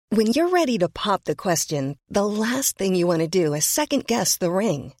When you're ready to pop the question, the last thing you want to do is second-guess the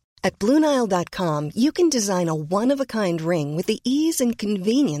ring. At BlueNile.com, you can design a one-of-a-kind ring with the ease and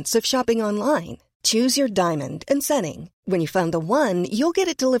convenience of shopping online. Choose your diamond and setting. When you find the one, you'll get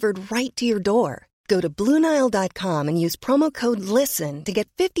it delivered right to your door. Go to BlueNile.com and use promo code LISTEN to get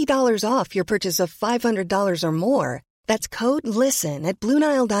 $50 off your purchase of $500 or more. That's code LISTEN at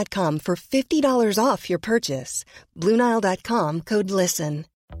BlueNile.com for $50 off your purchase. BlueNile.com, code LISTEN.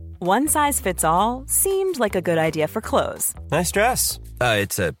 One size fits all seemed like a good idea for clothes. Nice dress.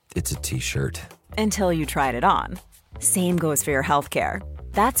 It's a t-shirt. Until you tried it on. Same goes for your healthcare.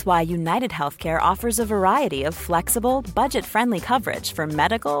 That's why United Healthcare offers a variety of flexible, budget-friendly coverage for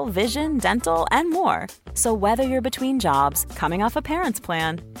medical, vision, dental, and more. So whether you're between jobs, coming off a parent's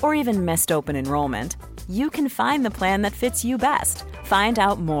plan, or even missed open enrollment, you can find the plan that fits you best. Find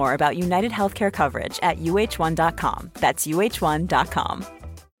out more about United Healthcare coverage at uh1.com. That's uh1.com.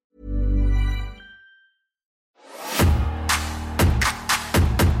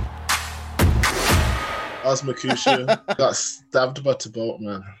 As Mercutio got stabbed by Tybalt,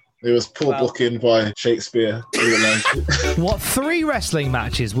 man. It was poor booking by Shakespeare. What 3 wrestling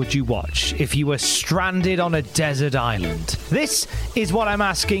matches would you watch if you were stranded on a desert island? This is what I'm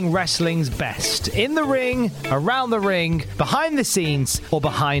asking wrestling's best. In the ring, around the ring, behind the scenes, or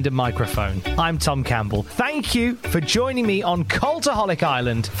behind a microphone. I'm Tom Campbell. Thank you for joining me on Cultaholic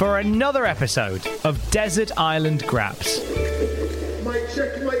Island for another episode of Desert Island Graps. Mic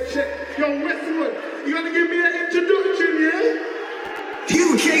check. Yo, Westwood, you gotta give me an introduction, yeah?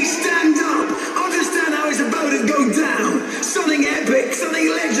 UK, stand up! Understand how it's about to go down! Something epic, something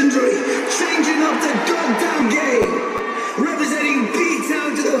legendary, changing up the goddamn game! Representing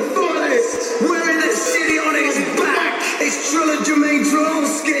B-Town to the fullest! Wearing the city on his back! It's Trilla Jermaine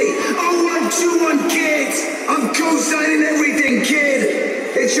Trolsky! 0121 kids! I'm co-signing everything,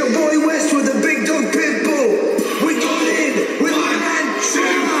 kid! It's your boy Westwood, the big dog Pitbull! We got in with 1, 2,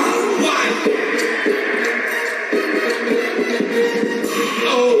 1!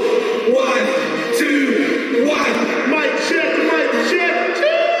 Oh, 1, 2, 1. Mic check. Cheese!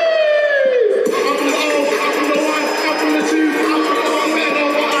 I'm from the O, I'm from the 1, I'm from the 2, I'm from the 1, man, oh,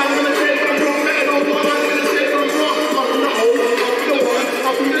 I'm gonna take from wrong, man, oh, I'm gonna take from wrong. I'm from the O, I'm from the 1,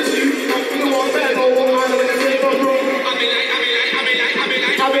 I'm from the 2, I'm from the 1, man, oh, I'm gonna take from wrong. I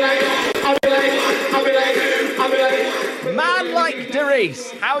be like. Man like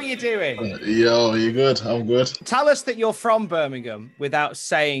Derice, how are you doing? Yo, you good? I'm good. Tell us that you're from Birmingham without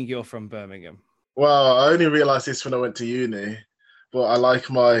saying you're from Birmingham. Well, I only realised this when I went to uni, but I like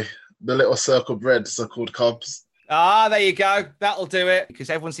the little circle breads are called cobs. Ah, there you go. That'll do it, because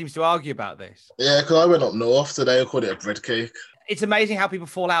everyone seems to argue about this. Yeah, because I went up north, so they called it a bread cake. It's amazing how people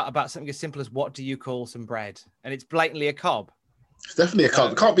fall out about something as simple as what do you call some bread? And it's blatantly a cob. It's definitely a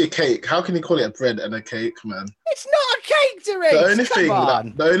cob. It can't be a cake. How can you call it a bread and a cake, man? It's not a cake, Derice.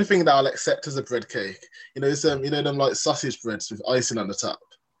 The only thing that I'll accept as a bread cake, them like sausage breads with icing on the top.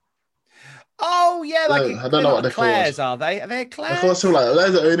 Oh yeah, I don't know what they're Eclairs, called. Are they? Are they eclairs? Of course, they're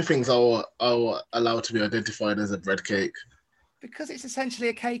the only things I will allow to be identified as a bread cake. Because it's essentially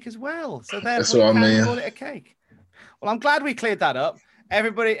a cake as well. So therefore, That's what you I mean. can call it a cake. Well, I'm glad we cleared that up.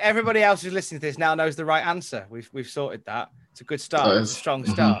 Everybody else who's listening to this now knows the right answer. We've sorted that. It's a good start. It's a strong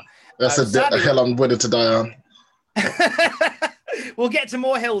start. That's a hill I'm willing to die on. We'll get to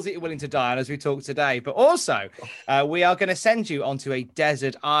more hills that you're willing to die on as we talk today. But also, we are going to send you onto a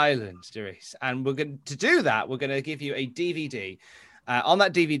desert island, Derice. And we're going to do that. We're going to give you a DVD. On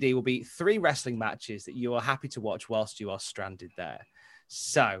that DVD will be 3 wrestling matches that you are happy to watch whilst you are stranded there.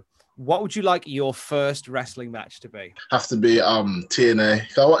 So, what would you like your first wrestling match to be? Have to be TNA.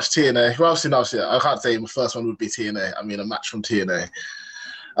 If I watch TNA, well, obviously, I can't say my first one would be TNA. I mean, a match from TNA.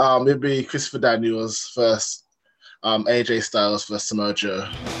 It'd be Christopher Daniels versus AJ Styles versus Samoa Joe.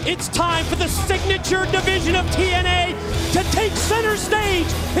 It's time for the signature division of TNA to take center stage.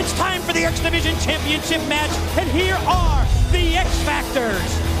 It's time for the X Division Championship match, and here are the X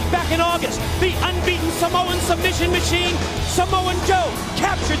Factors. Back in August, the unbeaten Samoan submission machine, Samoan Joe,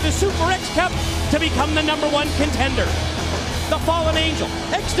 captured the Super X Cup to become the #1 contender. The Fallen Angel,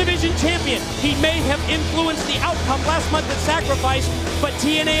 X Division champion. He may have influenced the outcome last month at Sacrifice, but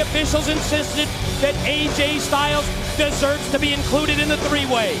TNA officials insisted that AJ Styles deserves to be included in the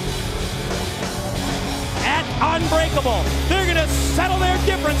 3-way. At Unbreakable, they're going to settle their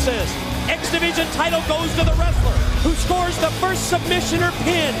differences. X Division title goes to the wrestler who scores the first submission or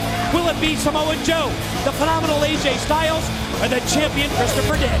pin. Will it be Samoa Joe, the phenomenal AJ Styles, or the champion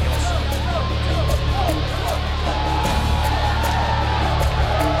Christopher Daniels?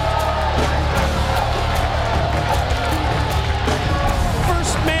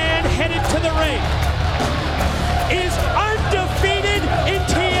 First man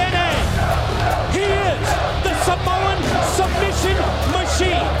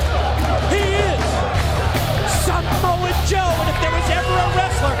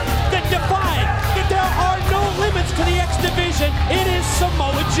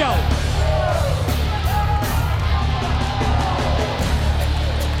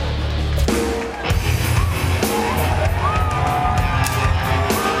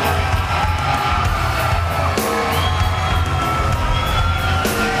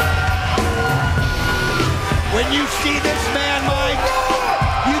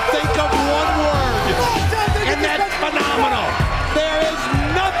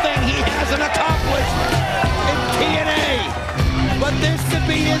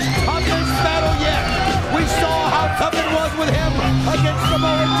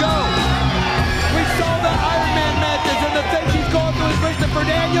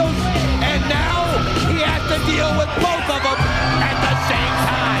deal with both of them at the same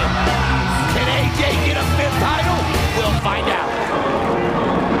time. Can AJ get a 5th title? We'll find out.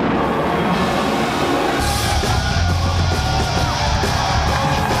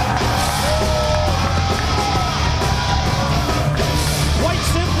 Quite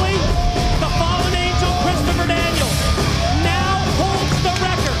simply, the fallen angel Christopher Daniels now holds the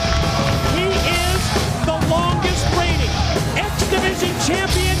record. He is the longest reigning X Division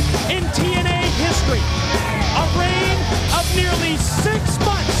champion in TNA history. A reign of nearly 6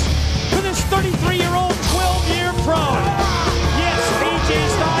 months for this 33-year-old 12-year pro. Yes, AJ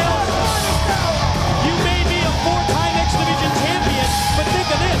Styles, you may be a 4-time X Division champion, but think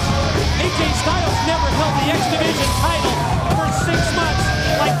of this. AJ Styles never held the X Division title for 6 months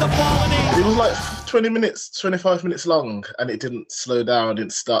like the fallen angel. It was like 20 minutes, 25 minutes long, and it didn't slow down,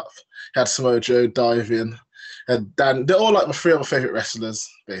 didn't stop. Had Samoa Joe dive in. And Dan, they're all like my 3 of my favourite wrestlers,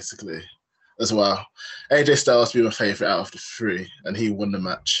 basically, as well. AJ Styles being my favourite out of the 3, and he won the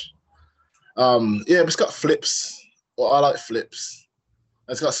match. Yeah, but it's got flips. Well, I like flips.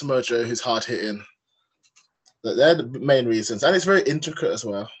 It's got Samoa Joe, who's hard-hitting. They're the main reasons. And it's very intricate as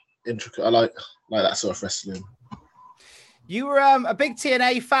well. Intricate. I like that sort of wrestling. You were a big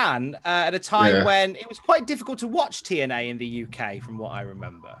TNA fan at a time when it was quite difficult to watch TNA in the UK, from what I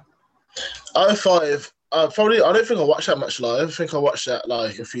remember. 05, I don't think I watched that much live. I think I watched that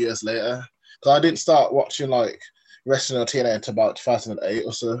like a few years later. Because I didn't start watching like wrestling on TNA until about 2008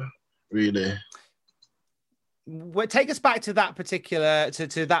 or so, really. Well, take us back to that particular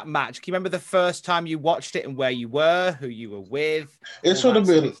to that match. Can you remember the first time you watched it and where you were, who you were with? It would have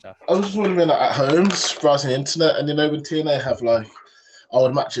been. I was just would have been at home, browsing the internet, and when TNA have like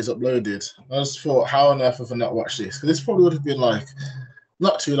old matches uploaded, I just thought, how on earth have I not watched this? Because this probably would have been like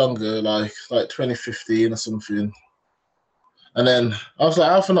not too long ago, like 2015 or something. And then I was like,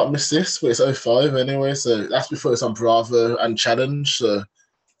 how have I not missed this? But it's 05 anyway, so that's before it's on Bravo and Challenge. So.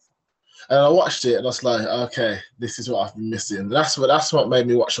 And I watched it and I was like, okay, this is what I've been missing. That's what made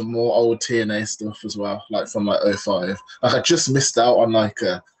me watch some more old TNA stuff as well, like from like 05. Like I just missed out on like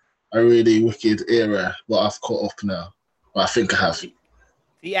a really wicked era, but I've caught up now. Well, I think I have.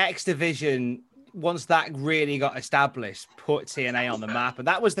 The X Division, once that really got established, put TNA on the map. And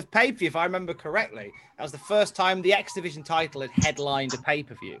that was the pay-per-view, if I remember correctly. That was the first time the X Division title had headlined a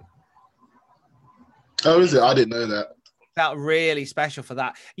pay-per-view. Oh, is it? I didn't know that. Felt really special for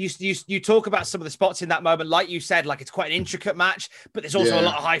that. You talk about some of the spots in that moment, like you said, like it's quite an intricate match, but there's also a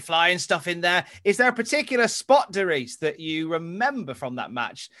lot of high flying stuff in there. Is there a particular spot, Darius, that you remember from that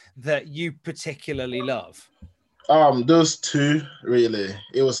match that you particularly love? Those 2 really.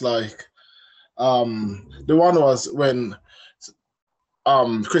 It was like the one was when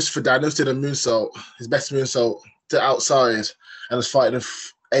Christopher Daniels did a moonsault, his best moonsault to outside, and was fighting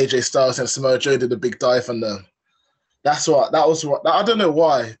with AJ Styles, and Samoa Joe did a big dive on them. That was what I don't know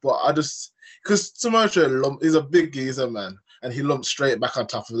why, but I just, because Samoa Joe he's a big geezer, man, and he lumped straight back on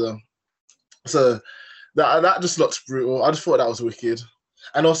top of them. So that just looks brutal. I just thought that was wicked.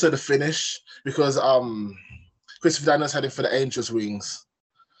 And also the finish, because Christopher Daniels had him for the Angel's Wings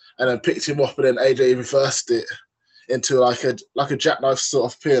and then picked him up, and then AJ reversed it into like a jackknife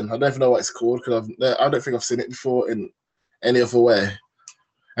sort of pin. I don't even know what it's called, because I don't think I've seen it before in any other way.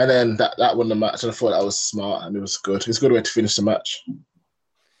 And then that won the match, and I thought that was smart, and it was good. It's a good way to finish the match.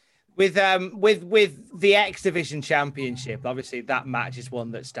 With the X Division Championship, obviously that match is one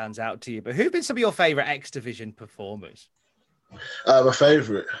that stands out to you. But who've been some of your favourite X Division performers? My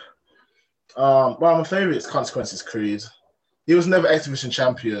favourite? My favourite is Consequences Creed. He was never X Division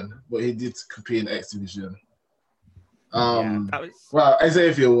champion, but he did compete in X Division. Well,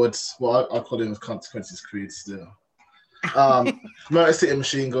 Xavier Woods, well, I call him Consequences Creed still. Motor City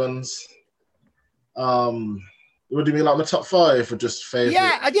Machine Guns. What do you mean, like my top 5 or just favourite?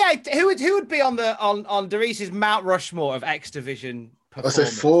 Yeah. Who would be on Darius's Mount Rushmore of X Division performers? I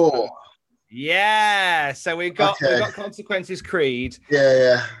say 4. Yeah. So we've got Consequences Creed.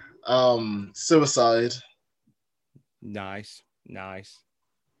 Yeah. Suicide. Nice.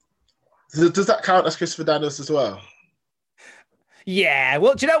 Does that count as Christopher Daniels as well? Yeah,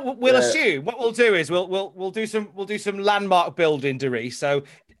 well, do you know? We'll assume what we'll do is we'll do some landmark building, Darius. So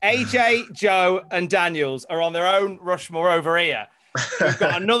AJ, Joe, and Daniels are on their own Rushmore over here. We've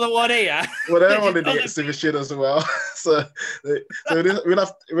got another one here. Well, they're on the exhibition as well. So we'll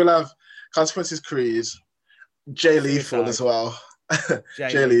have Consequences Creed, Jay Lethal as well.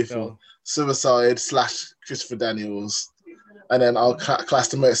 Jay Lethal, Suicide / Christopher Daniels, and then I'll class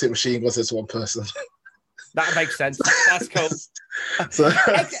the Motor City Machine Guns as one person. That makes sense. That's cool. so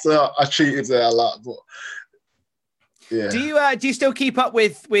I cheated there a lot, but Yeah. Do you still keep up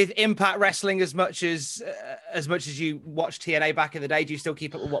with Impact Wrestling as much as you watched TNA back in the day? Do you still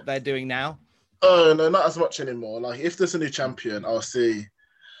keep up with what they're doing now? Oh no, not as much anymore. Like if there's a new champion, I'll see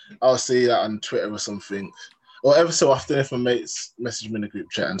that on Twitter or something. Or ever so often, if my mates message me in the group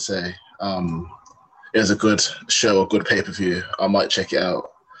chat and say, it was a good show, a good pay-per-view, I might check it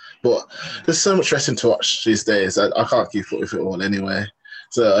out. But there's so much wrestling to watch these days. I can't keep up with it all anyway.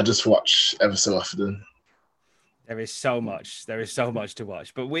 So I just watch ever so often. There is so much to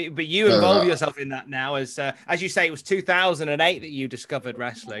watch. But you involve yourself in that now. As you say, it was 2008 that you discovered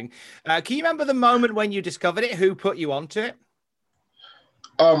wrestling. Can you remember the moment when you discovered it? Who put you onto it?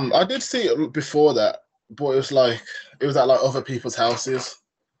 I did see it before that, but it was at like other people's houses.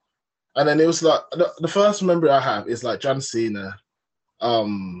 And then it was like the first memory I have is like John Cena.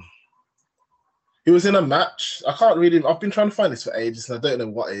 He was in a match. I've been trying to find this for ages and I don't know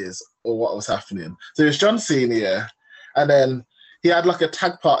what it is or what was happening. So it was John Cena, yeah, and then he had like a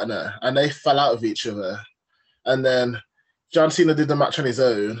tag partner and they fell out of each other. And then John Cena did the match on his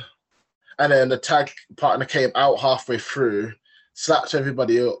own. And then the tag partner came out halfway through, slapped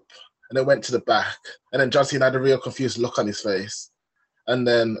everybody up, and then went to the back. And then John Cena had a real confused look on his face. And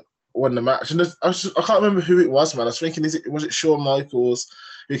then won the match. And I can't remember who it was, man. I was thinking, was it Shawn Michaels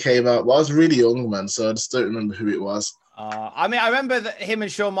who came out? But I was really young, man, so I just don't remember who it was. I remember that him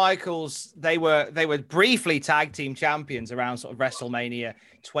and Shawn Michaels, they were briefly tag team champions around sort of WrestleMania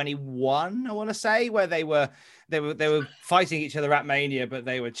 21, I want to say, where they were fighting each other at Mania, but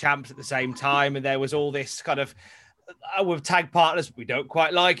they were champs at the same time, and there was all this kind of with tag partners, we don't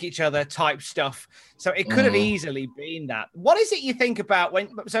quite like each other type stuff. So it could have easily been that. What is it you think about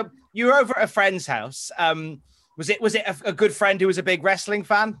so you were over at a friend's house? Was it a good friend who was a big wrestling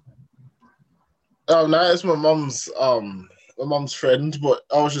fan? Oh no, it's my mom's friend, but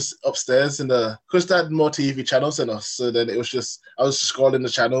I was just upstairs because they had more TV channels than us. So then I was scrolling the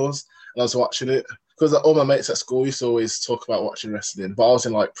channels and I was watching it. Because all my mates at school used to always talk about watching wrestling, but I was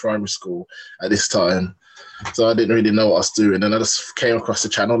in like primary school at this time. So I didn't really know what I was doing. And I just came across the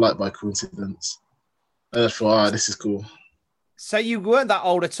channel like by coincidence. And I thought, this is cool. So you weren't that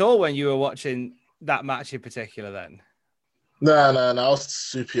old at all when you were watching that match in particular then? No. I was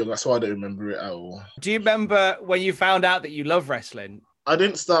super young. That's why I don't remember it at all. Do you remember when you found out that you love wrestling? I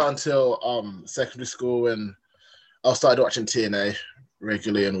didn't start until secondary school when I started watching TNA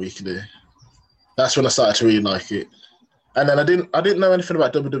regularly and weekly. That's when I started to really like it. And then I didn't know anything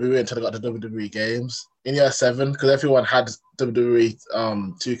about WWE until I got to WWE games in year 7 because everyone had WWE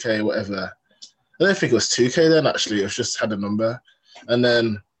 2K whatever. I don't think it was 2K then actually. It was just had a number. And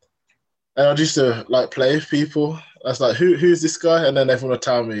I used to like play with people. I was like, who's this guy? And then everyone would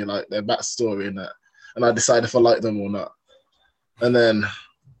tell me like their backstory and that. And I decided if I liked them or not. And then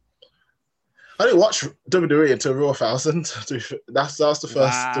I didn't watch WWE until Raw 1000. That's the first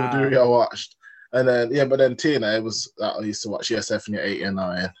WWE I watched. And then, but then TNA was that I used to watch year 7, year 8, year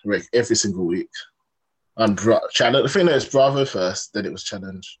 9, every single week. And Challenge. I think it was Bravo first, then it was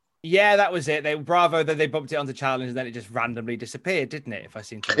Challenge. Yeah, that was it. Bravo, then they bumped it onto Challenge, and then it just randomly disappeared, didn't it? If I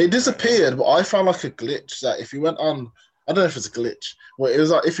seem to. It disappeared, but I found like a glitch that if you went on, I don't know if it's a glitch, but it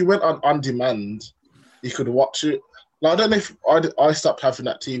was like if you went on demand, you could watch it. Like, I don't know if I stopped having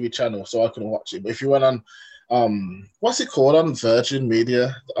that TV channel, so I couldn't watch it. But if you went on, what's it called on Virgin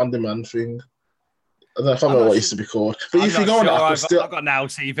Media, the on demand thing? I don't know what it used to be called. But if you go on, I've got Now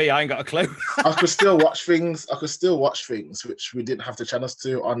TV. I ain't got a clue. I could still watch things. Which we didn't have the channels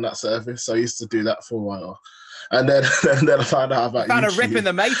to on that service. So I used to do that for a while, and then I found out about. Found a rip in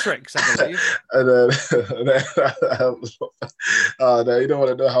the Matrix, I believe. and then oh no, you don't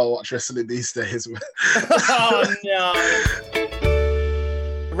want to know how I watch wrestling these days. Oh no!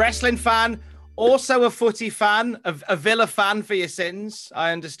 Wrestling fan. Also a footy fan, a Villa fan for your sins,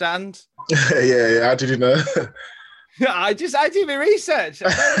 I understand. Yeah. How did you know? I do my research.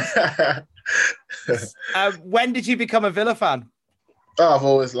 When did you become a Villa fan? Oh, I've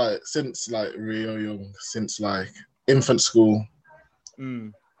always since real young, since infant school.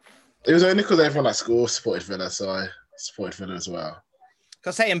 It was only because everyone at school supported Villa, so I supported Villa as well.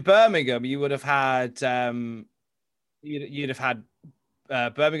 Because say in Birmingham, you would have had you'd have had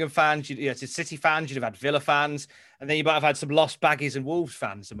Birmingham fans, you'd had City fans, you'd have had Villa fans, and then you might have had some Lost Baggies and Wolves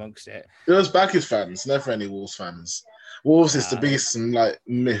fans amongst it. There was Baggies fans, never any Wolves fans. Wolves is the biggest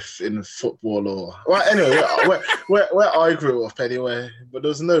myth in football, anyway, where I grew up anyway. But there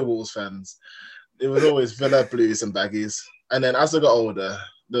was no Wolves fans. It was always Villa, Blues, and Baggies. And then as I got older,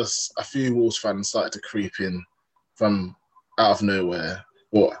 there's a few Wolves fans started to creep in from out of nowhere.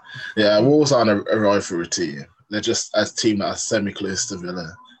 But yeah, Wolves aren't a rivalry team. They're just a team that are semi-close to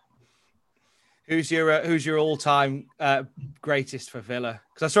Villa. Who's your all-time greatest for Villa?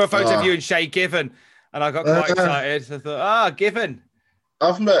 Because I saw a photo of you and Shay Given, and I got quite excited. I thought, Given.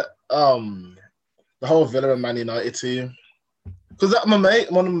 I've met the whole Villa and Man United team. Because one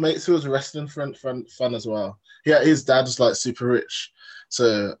of my mates who was a wrestling fan as well. Yeah, his dad was like super rich.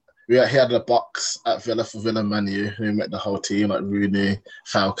 So he had a box at Villa for Villa Man U. We met the whole team, like Rooney,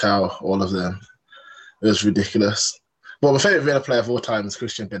 Falcao, all of them. It was ridiculous. But my favourite Villa player of all time is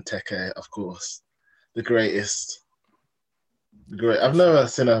Christian Benteke, of course. The greatest. I've never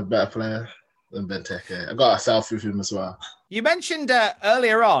seen a better player than Benteke. I got a selfie with him as well. You mentioned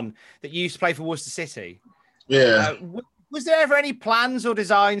earlier on that you used to play for Worcester City. Yeah. Was there ever any plans or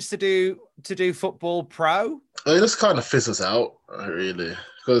designs to do football pro? It just kind of fizzles out, really.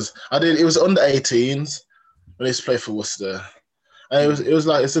 Because it was under 18s when I used to play for Worcester. And it was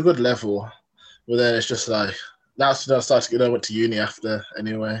like, it's a good level. But then it's just like, that's when I started, I went to uni after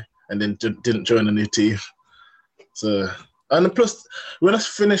anyway, and then didn't join a new team. So, and plus, when I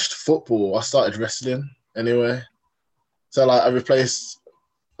finished football, I started wrestling anyway. So like, I replaced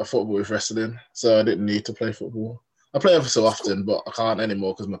a football with wrestling, so I didn't need to play football. I play ever so often, but I can't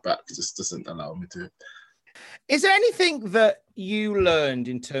anymore because my back just doesn't allow me to. Is there anything that you learned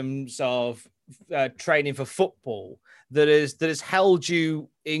in terms of training for football that has held you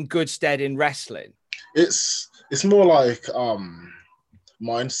in good stead in wrestling? It's more like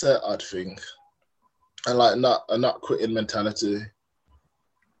mindset, I'd think, and like not quitting mentality,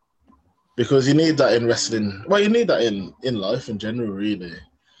 because you need that in wrestling. Well, you need that in life in general, really.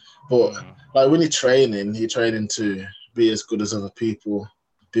 But like when you're training to be as good as other people,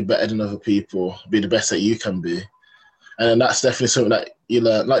 be better than other people, be the best that you can be, and that's definitely something that you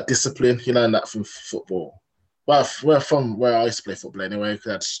learn, like discipline. You learn that from football. Well, from where I used to play football anyway,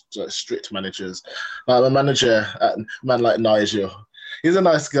 because I had strict managers. Like my manager, a man like Nigel, he's a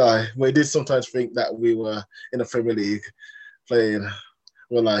nice guy, but he did sometimes think that we were in the Premier League playing.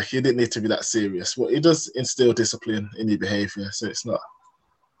 Well, like, he didn't need to be that serious. But he does instill discipline in your behaviour, so it's not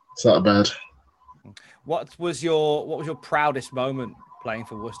bad. What was your proudest moment playing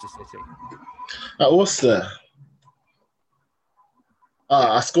for Worcester City? At Worcester,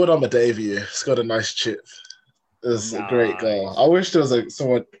 I scored on my debut. Scored a nice chip. It was a great goal. I wish there was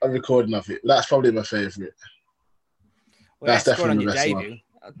a recording of it. That's probably my favourite. Well, that's definitely the best one.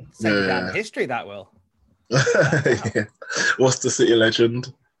 Send you down history, that will. Yeah. Worcester City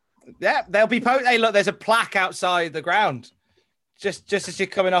legend. Yeah, there'll be. Hey, look, there's a plaque outside the ground. Just as you're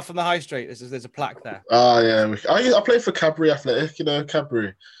coming off from the high street, there's a plaque there. Oh, yeah. I played for Cadbury Athletic,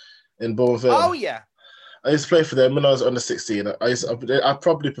 Cadbury in Bourneville. Oh, yeah. I used to play for them when I was under 16. I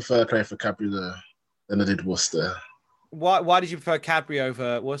probably prefer playing for Cadbury than I did Worcester. Why did you prefer Cadbury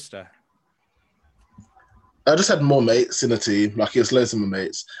over Worcester? I just had more mates in the team. Like, it was loads of my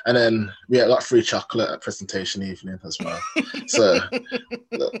mates. And then we had like free chocolate at presentation evening as well. So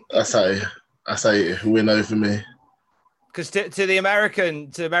that's how you win over me. Because to the American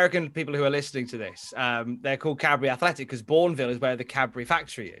people who are listening to this, they're called Cadbury Athletic because Bourneville is where the Cadbury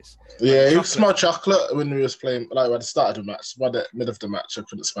factory is. Yeah, it was smell chocolate when we was playing. Like when I started the match, by the mid of the match, I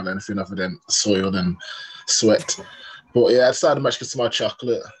couldn't smell anything other than soil and sweat. But yeah, I started the match with smell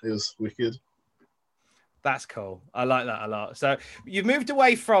chocolate. It was wicked. That's cool. I like that a lot. So you've moved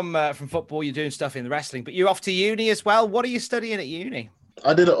away from football. You're doing stuff in the wrestling, but you're off to uni as well. What are you studying at uni?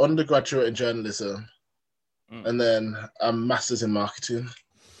 I did an undergraduate in journalism. And then a master's in marketing.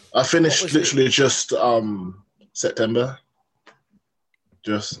 I finished literally just September.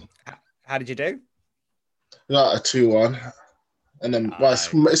 Just. How did you do? Got a 2-1, and then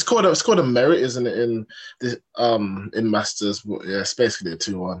it's called a merit, isn't it? In masters, but yeah, it's basically a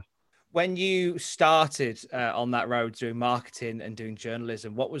 2-1. When you started on that road doing marketing and doing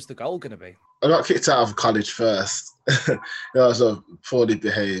journalism, what was the goal going to be? I got kicked out of college first. I was poorly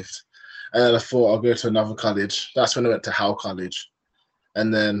behaved. And then I thought I'll go to another college. That's when I went to Howe College.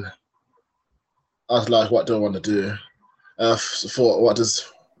 And then I was like, what do I want to do? And I thought,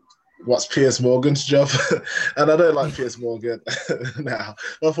 what's Piers Morgan's job? And I don't like Piers Morgan now.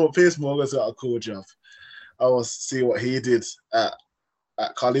 I thought Piers Morgan's got a cool job. I was see what he did at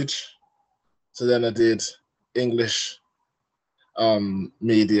college. So then I did English,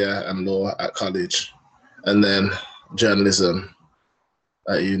 media and law at college. And then journalism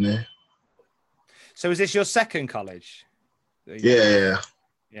at uni. So is this your second college? Yeah.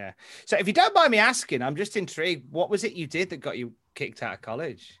 So if you don't mind me asking, I'm just intrigued. What was it you did that got you kicked out of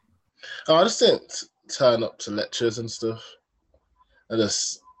college? Oh, I just didn't turn up to lectures and stuff. I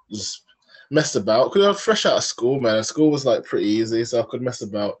just messed about. Because I was fresh out of school, man. And school was like pretty easy, so I could mess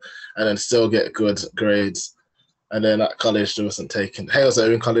about and then still get good grades. And then at college, there wasn't taken. Hales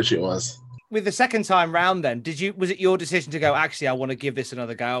Owen College it was. with the second time round, then was it your decision to go? Actually, I want to give this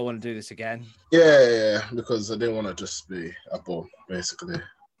another go. I want to do this again. Yeah, because I didn't want to just be a bum, basically.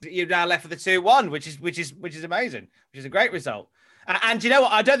 You're now left with the 2-1, which is amazing, which is a great result. And you know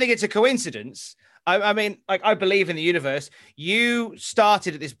what? I don't think it's a coincidence. I mean, like, I believe in the universe. You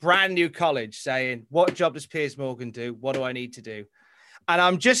started at this brand new college saying, "What job does Piers Morgan do? What do I need to do?" And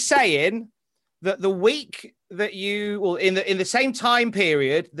I'm just saying that the week that in the same time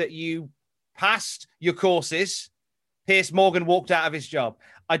period that you passed your courses, Piers Morgan walked out of his job.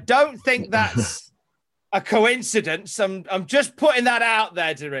 I don't think that's a coincidence. I'm just putting that out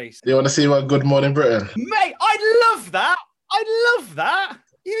there, Derice. You want to see what Good Morning Britain? Mate, I'd love that.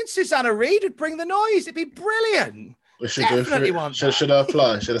 You and Susanna Reid would bring the noise. It'd be brilliant. We should definitely want that. Should I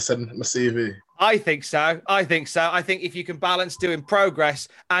apply? Should I send my CV? I think so. I think if you can balance doing Progress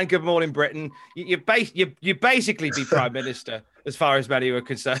and Good Morning Britain, you basically be Prime Minister, as far as many are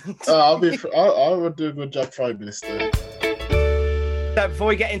concerned. I would do a good job Prime Minister. So before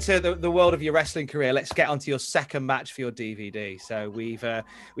we get into the world of your wrestling career, let's get onto your second match for your DVD. So we've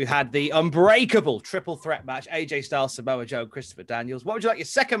had the unbreakable triple threat match: AJ Styles, Samoa Joe, Christopher Daniels. What would you like your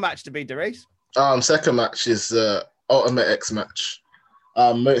second match to be, Derice? Second match is Ultimate X match.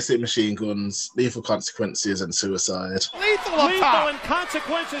 Motor City Machine Guns, Lethal Consequences, and Suicide. Lethal and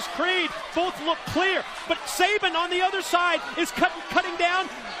Consequences, Creed, both look clear, but Sabin on the other side is cutting down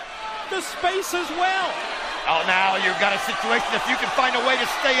the space as well. Oh, now you've got a situation if you can find a way to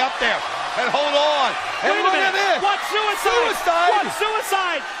stay up there and hold on. And wait a minute. At this. What suicide? What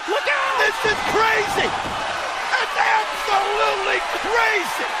suicide? Look out! This is crazy. It's absolutely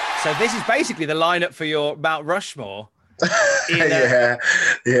crazy. So this is basically the lineup for your Mount Rushmore. Yeah,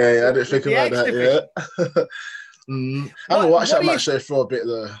 I didn't think about that yet. I haven't watched that match show for a bit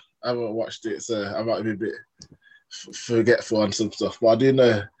though. I haven't watched it, so I might be a bit forgetful on some stuff. But I do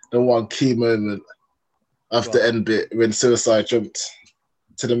know the one key moment after the end bit when Suicide jumped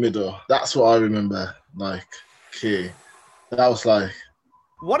to the middle. That's what I remember, like, key. That was like...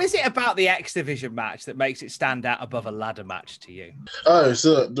 What is it about the X Division match that makes it stand out above a ladder match to you? Oh,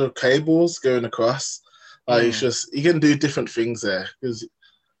 so the cables going across. Like, it's just, you can do different things there because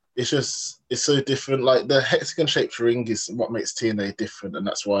it's so different. Like, the hexagon-shaped ring is what makes TNA different, and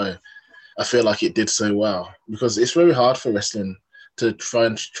that's why I feel like it did so well, because it's very hard for wrestling to try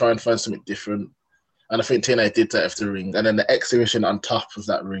and find something different. And I think TNA did that after the ring. And then the X Division on top of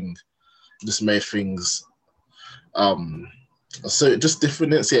that ring just made things so just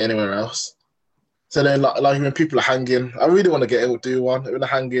different. Didn't see it anywhere else. So then, like when people are hanging, I really want to do one. When they're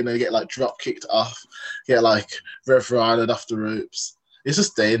hanging, they get like drop kicked off, get like Rev Ryan off the ropes. It's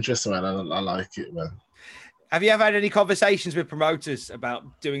just dangerous, man. I like it, man. Have you ever had any conversations with promoters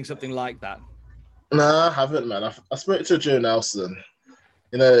about doing something like that? No, I haven't, man. I spoke to Joe Nelson.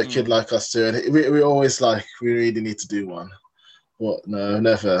 You know, a kid like us too, and we always like, we really need to do one. But no,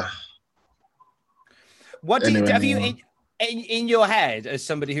 never. What do you have you in your head, as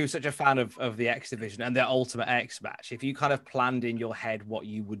somebody who's such a fan of the X Division and the Ultimate X match, if you kind of planned in your head what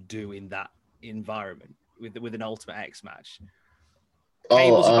you would do in that environment with an Ultimate X match?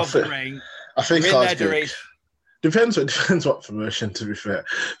 Cables above the ring. I think I'd go. Depends what promotion, to be fair.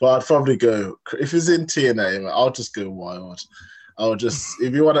 But I'd probably go, if it's in TNA, I'll just go wild. I'll just,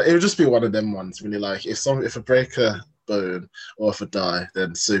 it would just be one of them ones, really. Like, if I break a bone or if I die,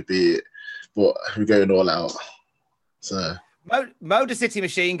 then so be it. But we're going all out. So Motor City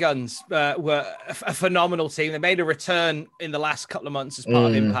Machine Guns were a phenomenal team. They made a return in the last couple of months as part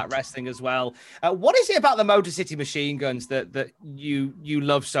of Impact Wrestling as well. What is it about the Motor City Machine Guns that you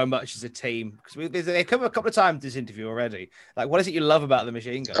love so much as a team? Because they've come a couple of times this interview already. Like, what is it you love about the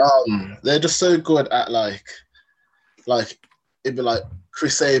Machine Guns? They're just so good at like it'd be like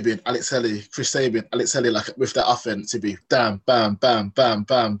Chris Sabin, Alex Haley, like with that offense, it'd be bam, bam, bam, bam,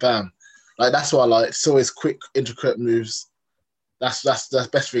 bam, bam. Like, that's what I like. It's always quick, intricate moves. That's the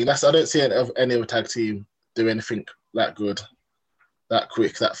best thing. I don't see any other tag team do anything that good, that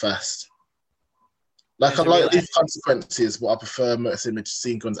quick, that fast. Like, I like these Consequences, but I prefer Motor City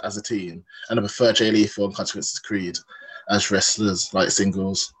Machine Guns as a team, and I prefer Jay Lethal and Consequences Creed as wrestlers, like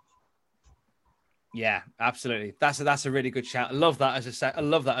singles. Yeah, absolutely. That's a really good shout. I love that as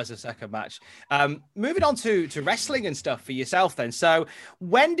a second match. Moving on to wrestling and stuff for yourself then. So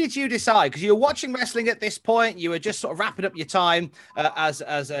when did you decide? Because you were watching wrestling at this point, you were just sort of wrapping up your time as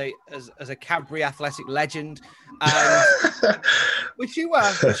a Cadbury athletic legend, which you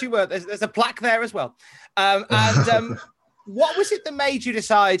were. There's a plaque there as well. What was it that made you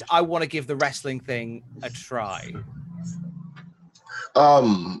decide, I want to give the wrestling thing a try?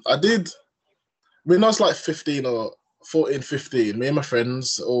 I did. When I was like 15 or 14, 15, me and my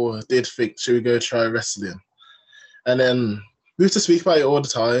friends all did think, should we go try wrestling? And then we used to speak about it all the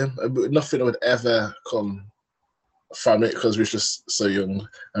time, but nothing would ever come from it because we were just so young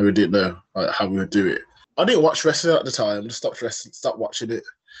and we didn't know how we would do it. I didn't watch wrestling at the time. I just stopped watching it.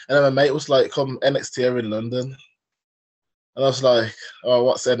 And then my mate was like, come NXT here in London. And I was like, oh,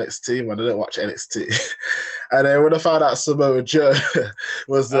 what's NXT, man? I don't watch NXT. And then when I found out Samoa Joe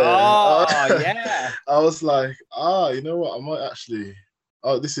was there, yeah. I was like, you know what? I might actually,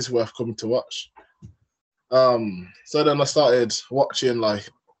 this is worth coming to watch. So then I started watching like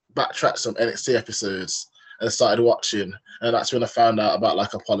backtracks from NXT episodes and started watching. And that's when I found out about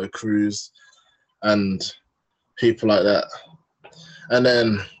like Apollo Crews and people like that. And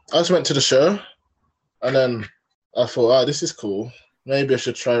then I just went to the show and then I thought, this is cool. Maybe I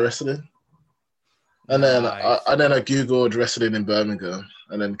should try wrestling. And then I Googled wrestling in Birmingham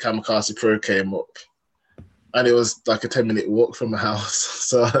and then Kamikaze Pro came up. And it was like a 10-minute walk from my house.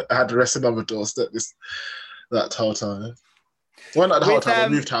 So I had wrestling on my doorstep that whole time. Well, not the whole time, I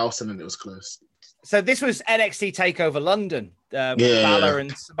moved house and then it was close. So this was NXT TakeOver London. Balor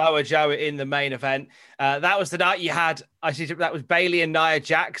and Samoa Joe in the main event. That was the night you had, that was Bayley and Nia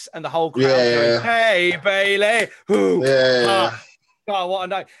Jax and the whole crowd going, hey, Bayley. God, what a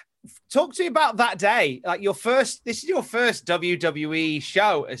night. Talk to me about that day. Like this is your first WWE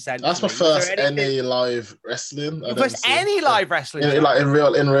show, essentially. That's my first any live wrestling. Live wrestling. Like in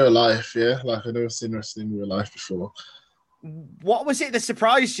real life, yeah. Like I've never seen wrestling in real life before. What was it that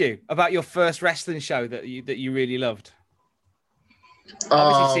surprised you about your first wrestling show that you really loved?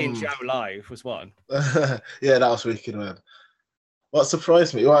 Obviously, seeing Joe live was one. Yeah, that was wicked, man. What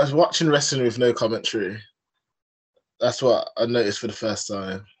surprised me? Well, I was watching wrestling with no commentary. That's what I noticed for the first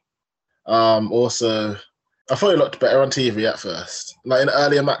time. Also, I thought it looked better on TV at first. Like in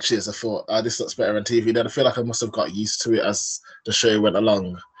earlier matches, I thought, this looks better on TV. Then I feel like I must have got used to it as the show went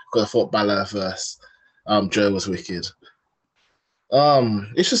along because I thought Balor versus Joe was wicked.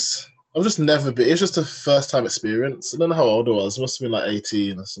 It's just the first time experience. I don't know how old I was. It must have been like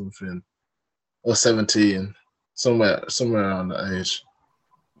 18 or something, or 17, somewhere around that age.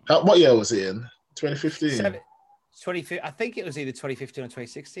 What year was it in? 2015. I think it was either 2015 or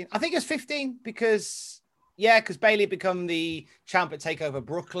 2016. I think it was 15 because Bayley had become the champ at TakeOver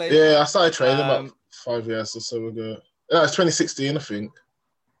Brooklyn. Yeah, I started training about 5 years or so ago. Yeah, it's 2016, I think.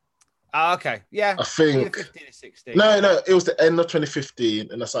 Okay, yeah. I think 15 or 16. No, it was the end of 2015,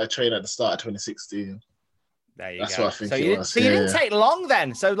 and I started training at the start of 2016. There you That's go. what I think so it you, was. So you didn't take long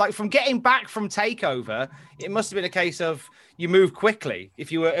then. So like from getting back from TakeOver, it must have been a case of you moved quickly.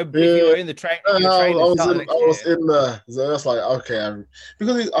 If you were in the training, I was in there. So that's like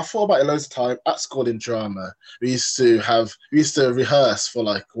because I thought about it loads of time at school in drama. We used to rehearse for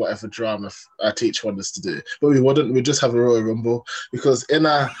like whatever drama our teacher wanted us to do, but we wouldn't. We'd just have a Royal Rumble because in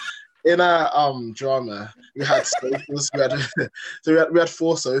our drama, we had sofas. We had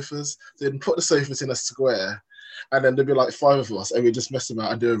 4 sofas. So they'd put the sofas in a square, and then there'd be like 5 of us, and we'd just mess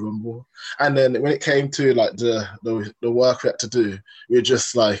about and do a rumble. And then when it came to like the work we had to do, we'd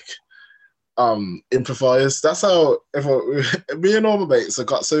just like improvise. That's how me and all my mates have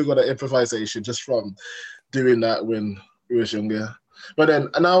got so good at improvisation just from doing that when we was younger. But then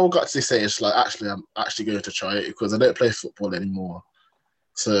and now I got to this age, like I'm actually going to try it because I don't play football anymore.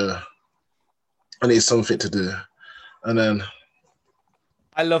 So I need something to do. And then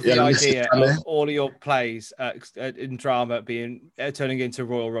I love the idea of all of your plays in drama turning into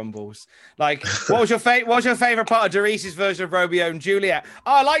Royal Rumbles. Like, what was your favorite part of Doris's version of Romeo and Juliet?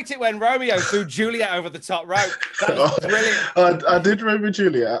 Oh, I liked it when Romeo threw Juliet over the top rope. That was brilliant. I did Romeo and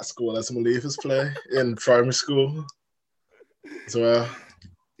Juliet at school as a leavers play in primary school as well.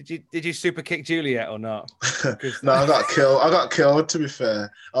 Did you super kick Juliet or not? No, I got killed, to be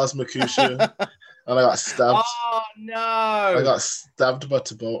fair. I was Mercutio and I got stabbed. Oh, no. I got stabbed by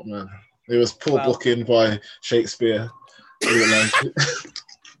Tybalt, man. It was poor booking by Shakespeare.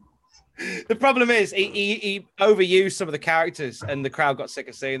 The problem is he overused some of the characters and the crowd got sick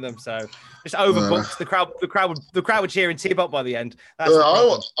of seeing them. So just overbooked. The crowd would cheer and Tybalt by the end. I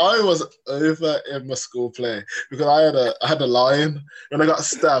was over in my school play because I had a line. When I got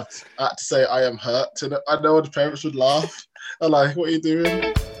stabbed, I had to say I am hurt. And I know the parents would laugh. I'm like, what are you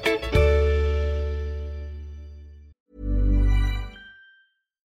doing?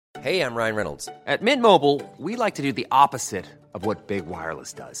 Hey, I'm Ryan Reynolds. At Mint Mobile, we like to do the opposite of what Big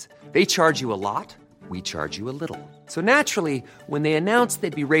Wireless does. They charge you a lot, we charge you a little. So naturally, when they announced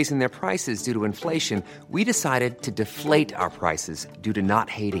they'd be raising their prices due to inflation, we decided to deflate our prices due to not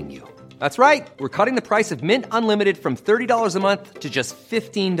hating you. That's right. We're cutting the price of Mint Unlimited from $30 a month to just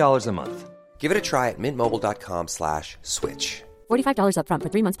 $15 a month. Give it a try at mintmobile.com/switch. $45 up front for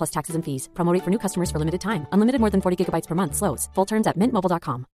 3 months plus taxes and fees. Promo rate for new customers for limited time. Unlimited more than 40 gigabytes per month. Slows full terms at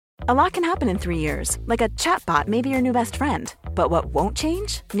mintmobile.com. A lot can happen in 3 years, like a chatbot may be your new best friend. But what won't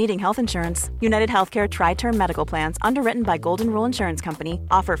change? Needing health insurance. United Healthcare Tri-Term Medical Plans, underwritten by Golden Rule Insurance Company,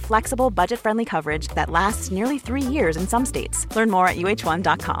 offer flexible, budget-friendly coverage that lasts nearly 3 years in some states. Learn more at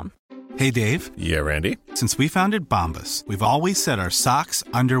uh1.com. Hey, Dave. Yeah, Randy. Since we founded Bombas, we've always said our socks,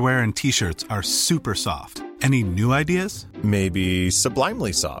 underwear, and T-shirts are super soft. Any new ideas? Maybe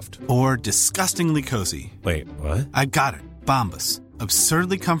sublimely soft. Or disgustingly cozy. Wait, what? I got it. Bombas.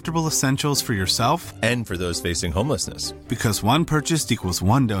 Absurdly comfortable essentials for yourself and for those facing homelessness. Because one purchased equals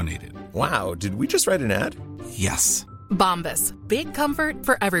one donated. Wow, did we just write an ad? Yes. Bombas. Big comfort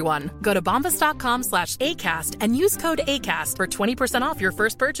for everyone. Go to bombas.com/ACAST and use code ACAST for 20% off your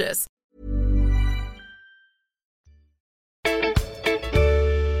first purchase.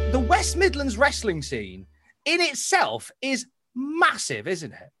 The West Midlands wrestling scene in itself is massive,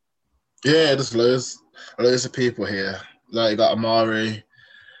 isn't it? Yeah, there's loads of people here. Like, you got Amari,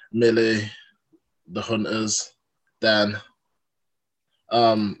 Millie, the Hunters, Dan.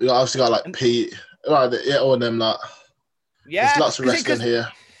 You obviously got like Pete. Right, yeah, all of them. Like, yeah, there's lots of wrestling here.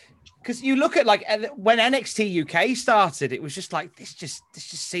 Because you look at like when NXT UK started, it was just like this just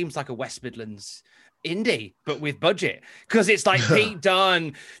seems like a West Midlands indie, but with budget. Because it's like Pete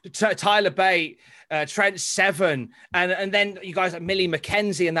Dunne, Tyler Bate, Trent Seven, and then you guys like Millie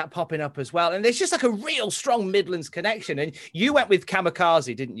McKenzie and that popping up as well. And there's just like a real strong Midlands connection. And you went with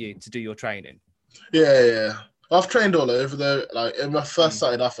Kamikaze, didn't you, to do your training? Yeah. I've trained all over though. Like, when I first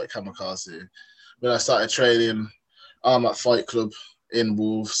started off at Kamikaze, when I started training at Fight Club in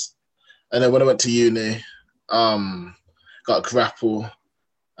Wolves. And then when I went to uni, got Grapple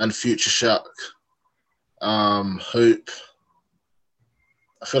and Future Shock, Hope.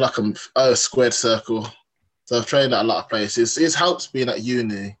 I feel like I'm Squared Circle. So I've trained at a lot of places. It's helped being at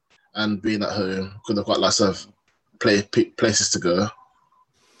uni and being at home because I've got lots of places to go.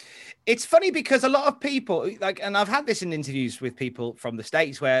 It's funny because a lot of people, and I've had this in interviews with people from the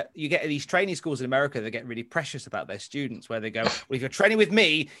States, where you get these training schools in America that get really precious about their students, where they go, well, if you're training with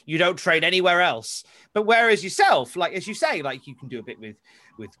me, you don't train anywhere else. But whereas yourself, like, as you say, like, you can do a bit with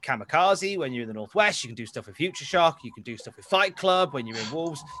Kamikaze when you're in the Northwest, you can do stuff with Future Shock, you can do stuff with Fight Club when you're in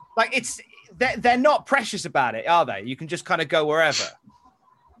Wolves. Like, they're not precious about it, are they? You can just kind of go wherever.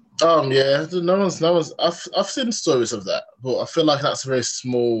 Yeah, no one's. I've seen stories of that, but I feel like that's a very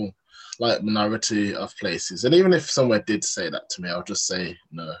small, like, minority of places. And even if somewhere did say that to me, I'll just say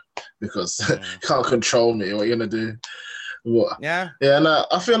no, because you can't control me. What are you gonna do? Yeah. And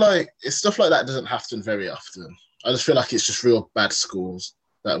I feel like stuff like that doesn't happen very often. I just feel like it's just real bad schools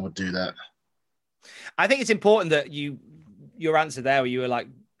that would do that. I think it's important that your answer there, where you were like,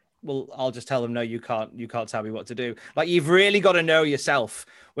 well, I'll just tell them, no, you can't tell me what to do. Like, you've really got to know yourself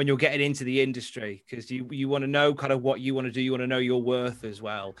when you're getting into the industry, because you want to know kind of what you want to do. You want to know your worth as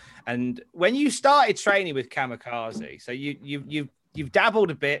well. And when you started training with Kamikaze, so you've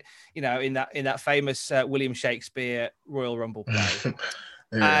dabbled a bit, in that famous William Shakespeare Royal Rumble play.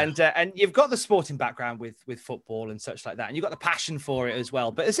 Yeah. And you've got the sporting background with football and such like that, and you've got the passion for it as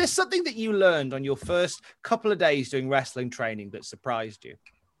well. But is there something that you learned on your first couple of days doing wrestling training that surprised you?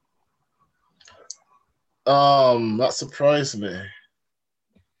 That surprised me.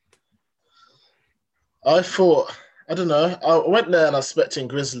 I don't know. I went there and I was expecting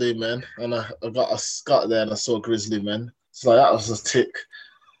Grizzly Men, and I got there and I saw Grizzly Men. So that was a tick.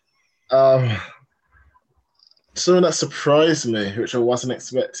 Something that surprised me, which I wasn't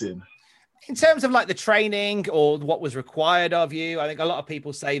expecting. In terms of like the training or what was required of you, I think a lot of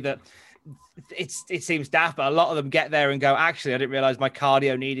people say that it seems daft, but a lot of them get there and go, actually, I didn't realize my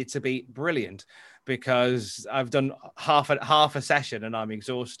cardio needed to be brilliant, because I've done half a session and I'm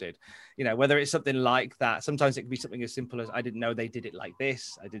exhausted. Whether it's something like that. Sometimes it could be something as simple as, I didn't know they did it like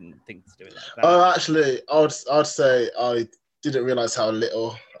this. I didn't think to do it like that. Oh, actually, I'd say I didn't realize how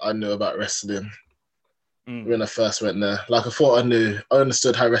little I knew about wrestling when I first went there. Like, I thought I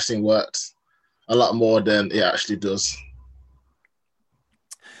understood how wrestling worked a lot more than it actually does.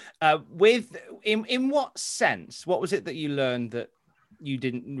 In what sense? What was it that you learned that you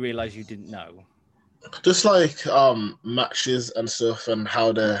didn't realize you didn't know? Just like matches and stuff, and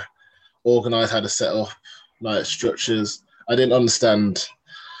how they're organized, how to set up, like, structures. I didn't understand.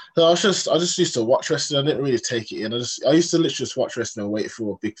 No, I just used to watch wrestling. I didn't really take it in. I used to literally just watch wrestling and wait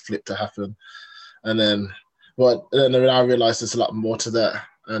for a big flip to happen. And then I realized there's a lot more to that.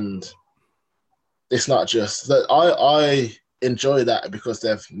 And it's not just that I enjoy that because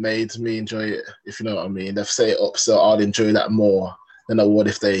they've made me enjoy it, if you know what I mean. They've set it up so I'll enjoy that more than I would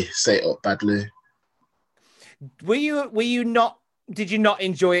if they set it up badly. Were you not? Did you not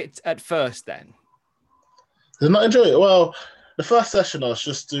enjoy it at first then? Did not enjoy it. Well, the first session I was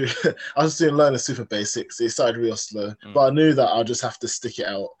just doing learning super basics. It started real slow, but I knew that I'll just have to stick it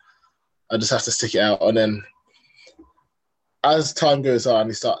out. And then as time goes on,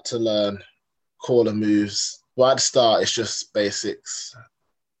 you start to learn caller moves. Well, at the start, it's just basics.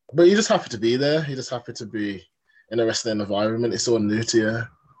 But you're just happy to be there. You're just happy to be in a wrestling environment. It's all new to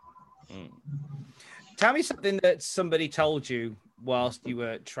you. Tell me something that somebody told you whilst you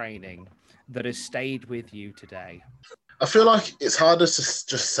were training that has stayed with you today. I feel like it's harder to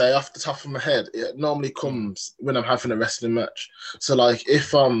just say off the top of my head. It normally comes when I'm having a wrestling match. So, like,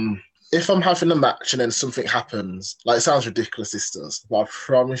 if I'm having a match and then something happens, like, it sounds ridiculous, this does, but I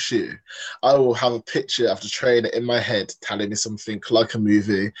promise you, I will have a picture of the trainer in my head telling me something like a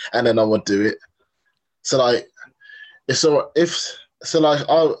movie, and then I will do it. So, like, someone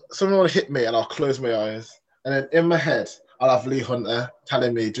will hit me and I'll close my eyes, and then in my head, I'll have Lee Hunter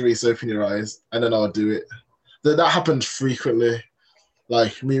telling me, Dries, open your eyes, and then I'll do it. That happens frequently,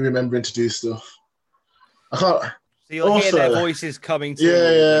 like me remembering to do stuff. I can't. So you'll hear their voices coming to you.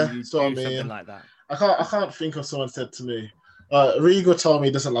 Yeah. You So do something like that. I can't think of someone said to me. Regal told me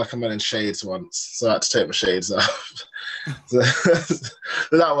he doesn't like a man in shades once, so I had to take my shades off. So,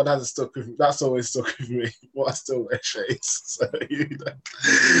 that one hasn't stuck with me. That's always stuck with me. But I still wear shades. So,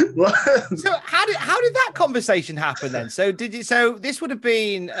 So how did that conversation happen then? So this would have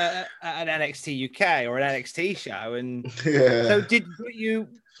been an NXT UK or an NXT show, and so did you?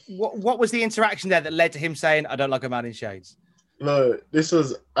 What was the interaction there that led to him saying, "I don't like a man in shades"? No, I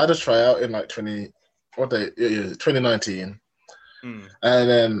had a tryout in like 2019. And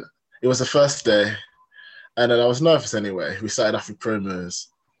then it was the first day, and then I was nervous anyway. We started off with promos,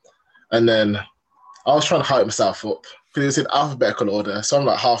 and then I was trying to hype myself up because it was in alphabetical order, so I'm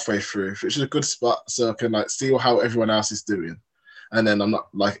like halfway through, which is a good spot, so I can like see how everyone else is doing, and then I'm not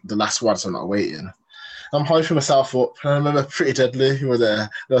like the last one, so I'm not waiting. I'm hyping myself up, and I remember Pretty Deadly, who were there,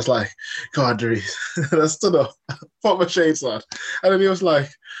 and I was like, "God, Dries," and I stood up, put my shades on, and then he was like,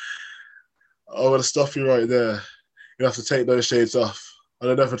 "I'm gonna stop you right there. You have to take those shades off. I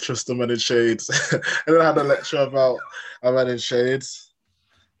don't ever trust a man in shades." And then I had a lecture about a man in shades.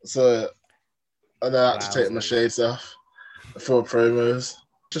 And then I had to take my shades off for promos. I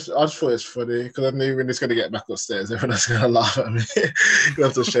just thought it was funny because I knew when he's going to get back upstairs, everyone's going to laugh at me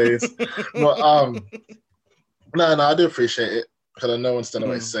because of the shades. But no, I do appreciate it because I know one's done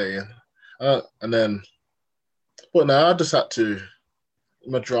what he's saying. But now I just had to.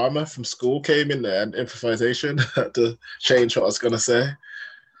 My drama from school came in there and improvisation had to change what I was going to say.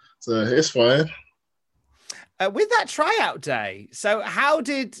 So it's fine. With that tryout day, so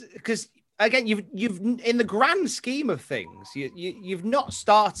because again, you've in the grand scheme of things, you've not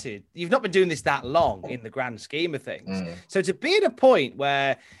been doing this that long in the grand scheme of things. So to be at a point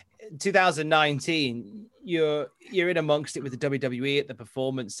where 2019, you're in amongst it with the WWE at the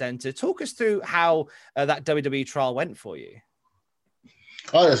Performance Center, talk us through how that WWE trial went for you.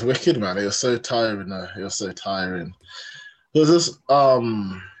 Oh, it was wicked, man. It was so tiring, though. It was so tiring. There's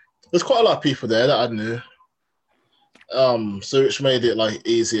quite a lot of people there that I knew. So which made it like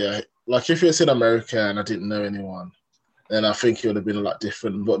easier. Like if it's in America and I didn't know anyone, then I think it would have been a lot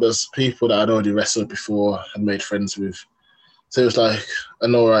different. But there's people that I'd already wrestled before and made friends with. So it was like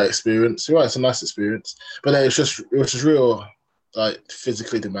an alright experience. You're right, it's a nice experience. But then it was just real, like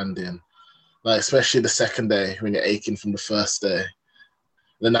physically demanding. Like especially the second day when you're aching from the first day.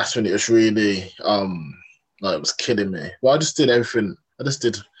 Then that's when it was really, it was killing me. Well, I just did everything. I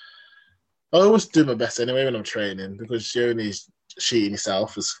always do my best anyway when I'm training because you're only cheating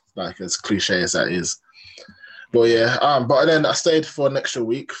yourself, as cliche as that is. But yeah, but then I stayed for an extra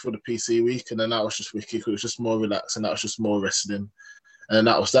week for the PC week, and then that was just wicked. It was just more relaxed, and that was just more wrestling. And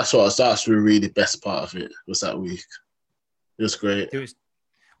that's the really best part of it was that week. It was great.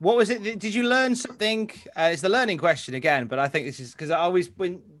 What was it? Did you learn something? It's the learning question again, but I think this is because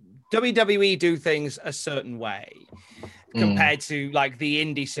when WWE do things a certain way compared to like the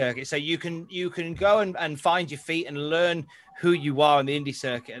indie circuit. So you can go and find your feet and learn who you are on the indie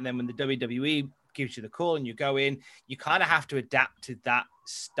circuit. And then when the WWE gives you the call and you go in, you kind of have to adapt to that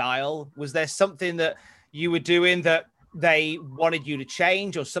style. Was there something that you were doing that they wanted you to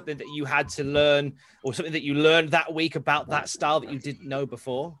change, or something that you had to learn, or something that you learned that week about that style that you didn't know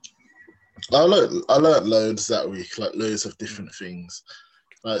before? I learned loads that week, like loads of different things,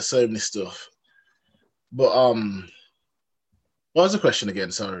 like so many stuff. But what was the question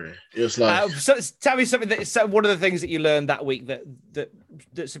again? Sorry, it was like so tell me something that one of the things that you learned that week that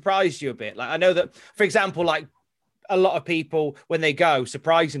surprised you a bit. Like I know that, for example, like a lot of people, when they go,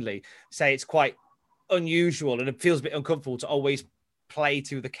 surprisingly, say it's quite unusual and it feels a bit uncomfortable to always play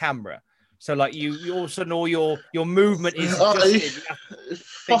to the camera. So like you also know your movement is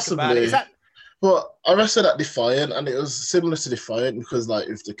possibly. But I wrestled at Defiant, and it was similar to Defiant because like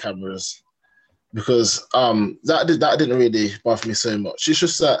with the cameras, because that didn't really bother me so much. It's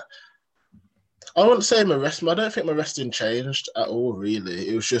just that I wouldn't say my wrestling. I don't think my wrestling changed at all. Really,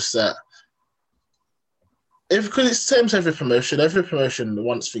 it was just that because it's the same as every promotion. Every promotion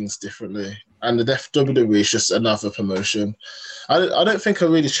wants things differently, and the WWE is just another promotion. I don't think I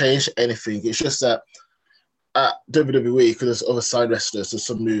really changed anything. It's just that at WWE, because there's other side wrestlers, there's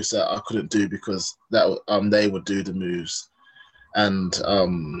some moves that I couldn't do because that they would do the moves, and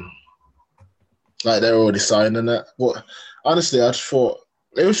like they're already signing it. But honestly, I just thought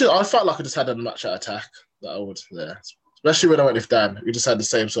it was just, I felt like I just had a match at Attack that I would there, especially when I went with Dan. We just had the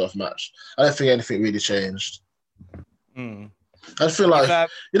same sort of match. I don't think anything really changed. I feel like I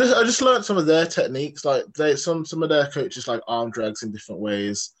just learned some of their techniques. Like some of their coaches like arm drags in different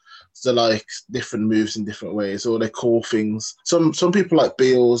ways. So like different moves in different ways, or they call things. Some people like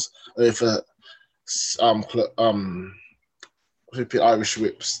Beals over Irish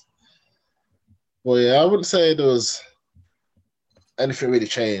whips. Well, yeah, I wouldn't say there was anything really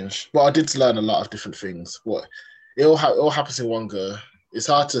changed, but I did learn a lot of different things. What it all happens in one go. It's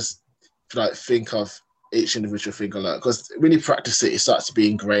hard to like think of each individual thing I learned because when you practice it, it starts to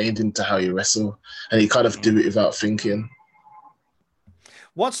be ingrained into how you wrestle, and you kind of do it without thinking.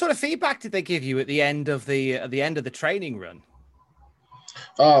 What sort of feedback did they give you at the end of the training run?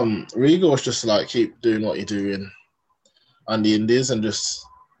 Regal was just like, keep doing what you're doing on the indies and just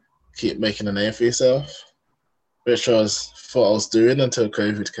keep making a name for yourself, which I thought I was doing until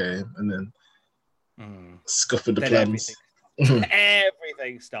COVID came, and then scuppered the plans.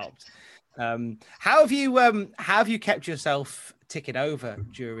 Everything stopped. How have you kept yourself ticking over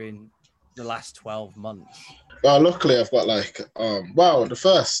during the last 12 months? Luckily, I've got the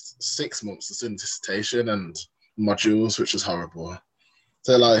first 6 months was in dissertation and modules, which was horrible.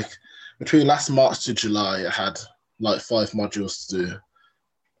 So like between last March to July, I had like 5 modules to do,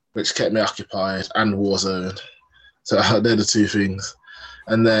 which kept me occupied, and Warzone. So they're the 2 things.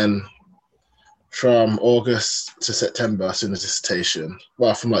 And then from August to September, I was in the dissertation.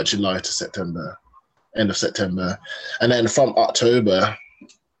 Well, from like July to September, end of September. And then from October,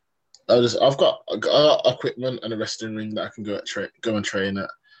 I've got equipment and a wrestling ring that I can go and train at.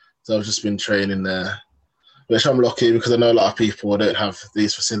 So I've just been training there, which I'm lucky because I know a lot of people don't have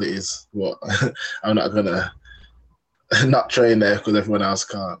these facilities. But I'm not gonna not train there because everyone else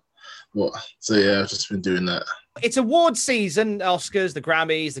can't. But so yeah, I've just been doing that. It's award season, Oscars, the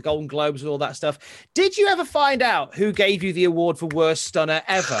Grammys, the Golden Globes, and all that stuff. Did you ever find out who gave you the award for worst stunner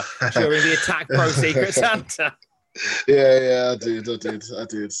ever during the Attack Pro Secret Santa? Yeah, I did.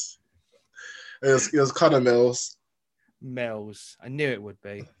 It was Connor Mills. I knew it would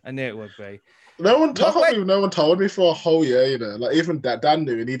be. No one told me for a whole year, you know. Like even Dan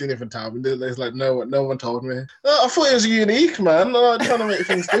knew, and he didn't even tell me. It's like no one told me. I thought it was unique, man. I'm trying to make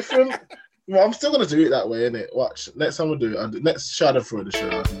things different. Well, I'm still gonna do it that way, innit? Watch. Next time we'll do it. Next shadow for the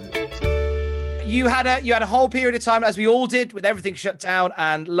show. You had a whole period of time, as we all did, with everything shut down,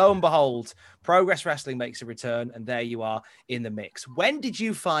 and lo and behold, Progress Wrestling makes a return, and there you are in the mix. When did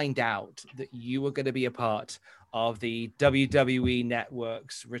you find out that you were going to be a part of the WWE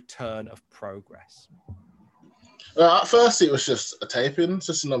Network's return of Progress? At first, it was just a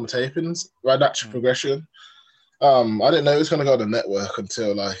number of tapings, right? Natural progression. I didn't know it was going to go on the network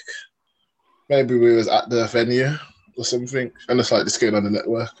until like maybe we was at the venue or something, and it's like this going on the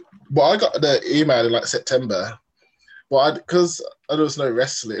network. But I got the email in like September. But because there was no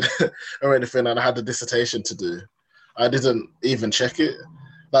wrestling or anything, and I had a dissertation to do, I didn't even check it.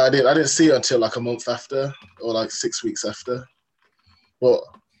 Like I didn't see it until like a month after, or like 6 weeks after. But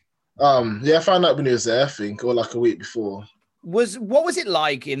I found out when he was there, I think, or like a week before. What was it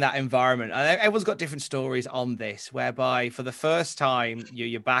like in that environment? And everyone's got different stories on this, whereby for the first time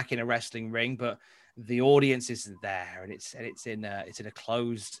you're back in a wrestling ring, but the audience isn't there, and it's in a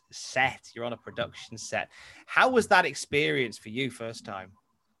closed set. You're on a production set. How was that experience for you first time?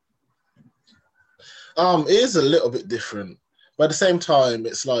 It is a little bit different, but at the same time,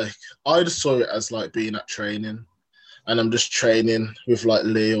 it's like I just saw it as like being at training, and I'm just training with like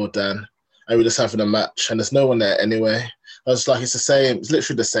Lee or Dan, and we're just having a match, and there's no one there anyway. I was like, it's the same. It's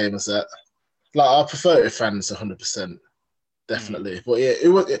literally the same as that. Like I prefer it with fans 100%, definitely. But yeah,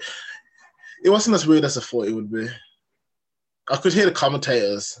 it wasn't as weird as I thought it would be. I could hear the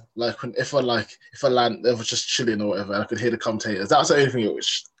commentators, like if I land, they were just chilling or whatever. I could hear the commentators. That was the only thing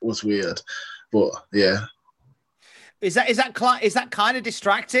which was weird, but yeah. Is that kind of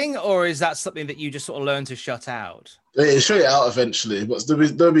distracting, or is that something that you just sort of learn to shut out? It'll show you out eventually, but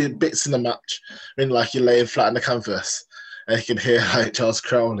there'll be bits in the match when like you're laying flat on the canvas and you can hear like Charles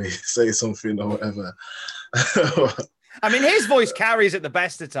Crowley say something or whatever. I mean, his voice carries at the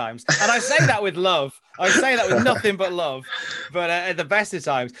best of times, and I say that with love. I say that with nothing but love, but at the best of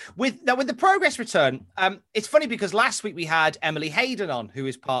times. With the Progress return, it's funny because last week we had Emily Hayden on, who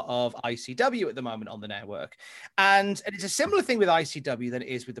is part of ICW at the moment on the network, and it's a similar thing with ICW than it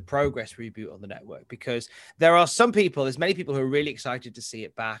is with the Progress reboot on the network, because there's many people who are really excited to see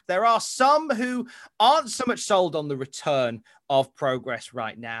it back. There are some who aren't so much sold on the return of Progress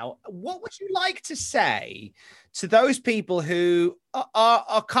right now. What would you like to say to those people who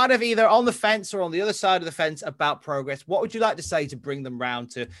are kind of either on the fence or on the other side of the fence about Progress? What would you like to say to bring them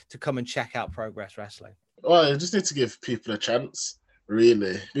round to come and check out Progress Wrestling? Well, you just need to give people a chance,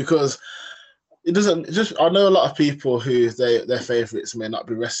 really, because it doesn't just. I know a lot of people who their favorites may not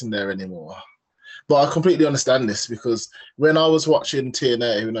be wrestling there anymore, but I completely understand this, because when I was watching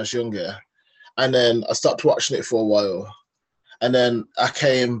TNA when I was younger, and then I stopped watching it for a while, and then I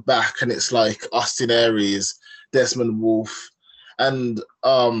came back and it's like Austin Aries, Desmond Wolfe, and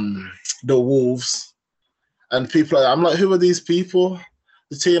the Wolves, and people like that. I'm like, who are these people?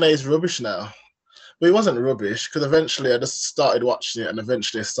 The TNA is rubbish now. But it wasn't rubbish, because eventually I just started watching it, and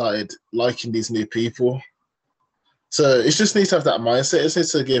eventually I started liking these new people. So it's just neat to have that mindset. It's neat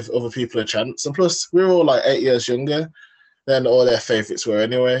to give other people a chance. And plus, we're all like 8 years younger than all their favorites were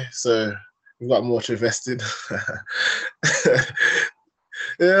anyway. So we've got more to invest in.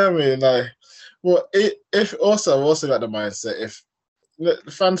 Yeah, I mean, like, well, I've also got the mindset, if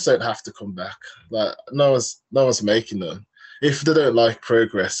the fans don't have to come back, like no one's making them. If they don't like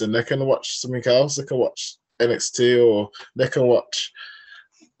Progress, then they can watch something else. They can watch NXT, or they can watch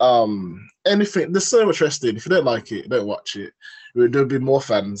anything. There's so much wrestling. If you don't like it, don't watch it. There'll be more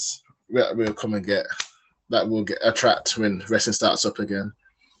fans that will come and attract when wrestling starts up again.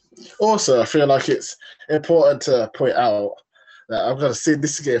 Also, I feel like it's important to point out that I'm going to see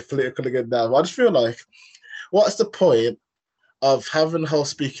this get political again now, but I just feel like, what's the point of having the whole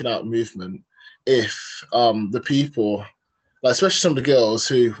speaking out movement if the people, like especially some of the girls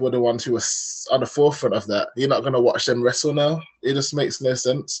who were the ones who were on the forefront of that, you're not going to watch them wrestle now? It just makes no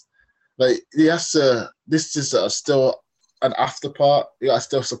sense. Like, this is still an after part. You got to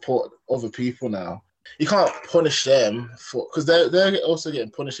still support other people now. You can't punish them because they're also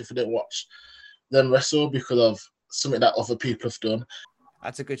getting punished if you don't watch them wrestle because of something that other people have done.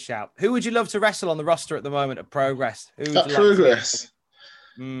 That's a good shout. Who would you love to wrestle on the roster at the moment at Progress? Progress.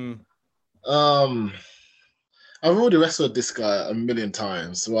 I've already wrestled this guy a million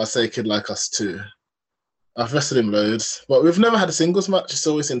times, so I say Kid Like Us too. I've wrestled him loads, but we've never had a singles match. It's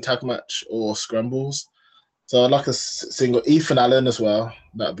always in tag match or scrambles. So I'd like a single. Ethan Allen as well.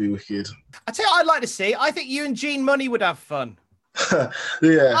 That'd be wicked. I tell you what I'd like to see. I think you and Gene Money would have fun.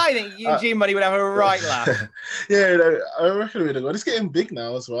 Yeah. I think you and Gene Money would have a right laugh. Yeah, I reckon we'd go. It's getting big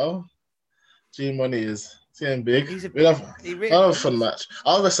now as well. Gene Money is getting big. I'll have a fun match.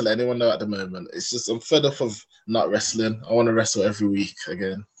 I'll wrestle anyone though at the moment. It's just I'm fed up of not wrestling. I want to wrestle every week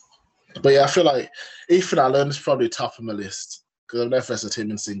again. But yeah, I feel like Ethan Allen is probably top of my list because I've never wrestled him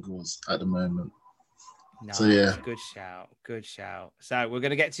in singles at the moment. Nice. So yeah, good shout. So we're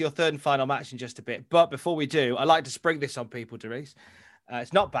going to get to your third and final match in just a bit, but before we do, I like to spring this on people, Darius.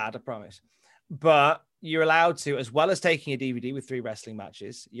 It's not bad, I promise, but you're allowed to, as well as taking a DVD with 3 wrestling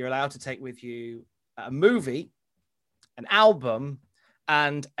matches, you're allowed to take with you a movie, an album,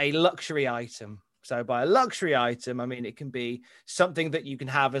 and a luxury item. So by a luxury item, I mean, it can be something that you can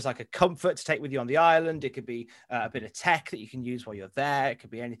have as like a comfort to take with you on the island. It could be a bit of tech that you can use while you're there. It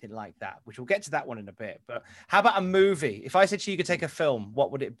could be anything like that, which we'll get to that one in a bit. But how about a movie? If I said to you could take a film,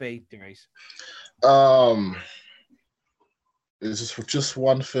 what would it be, Darius? It's just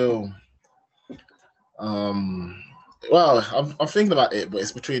one film. Well, I'm thinking about it, but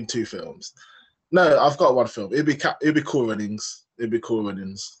it's between 2 films. No, I've got one film. It'd be Cool Runnings.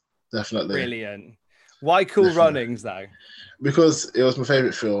 Definitely. Brilliant. Why Cool Runnings, though? Because it was my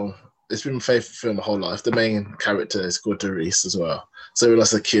favourite film. It's been my favourite film my whole life. The main character is called Darius as well. So when I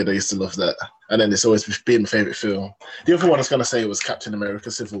was a kid, I used to love that. And then it's always been my favourite film. The other one I was going to say was Captain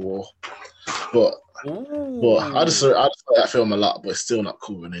America Civil War. But I just like that film a lot, but it's still not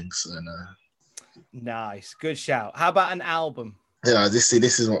Cool Runnings. So no. Nice. Good shout. How about an album? Yeah, this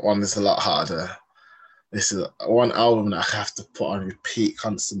is one that's a lot harder. This is one album that I have to put on repeat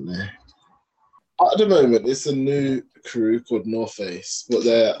constantly. At the moment, it's a new crew called North Face, but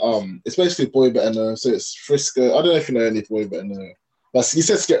they're it's basically Boy Better Know. So it's Frisco. I don't know if you know any Boy Better Know. But you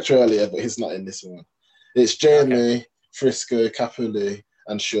said Sketch earlier, but he's not in this one. It's Jeremy, Frisco, Capuli,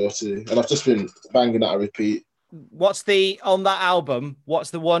 and Shorty. And I've just been banging out a repeat. On that album,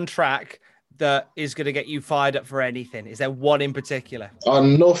 what's the one track that is going to get you fired up for anything? Is there one in particular?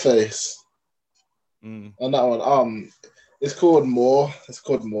 On No Face. On that one. It's called More.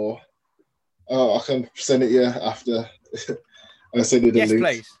 Oh, I can send it you after. I send you the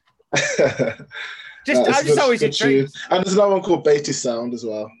link. Yes, please. I'm just always intrigued. And there's another one called Beatty Sound as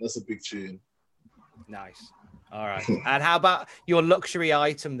well. That's a big tune. Nice. All right. And how about your luxury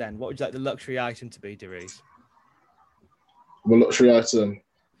item then? What would you like the luxury item to be, Deriz? My luxury item.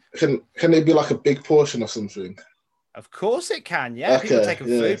 Can it be like a big portion of something? Of course it can, yeah. Okay, People taking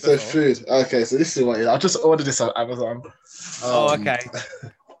food so before. food. Okay, so this is what it is. I just ordered this on Amazon. Okay.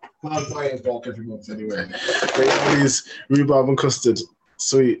 I'm buying in bulk every month anyway. They have these rhubarb and custard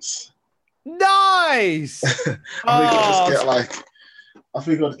sweets. Nice! I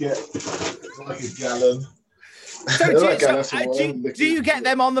think I'd get like a gallon. Do you get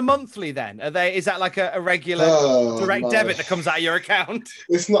them on the monthly then? Is that like a regular direct debit that comes out of your account?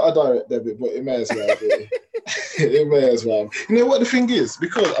 It's not a direct debit, but it may as well be. It may as well. You know what the thing is?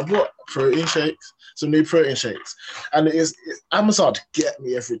 Because I bought some new protein shakes, and Amazon get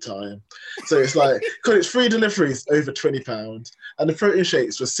me every time. So it's like, because it's free deliveries over £20, and the protein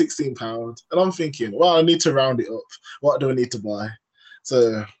shakes were £16, and I'm thinking, well, I need to round it up. What do I need to buy?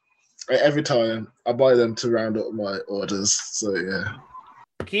 So every time I buy them to round up my orders. So yeah.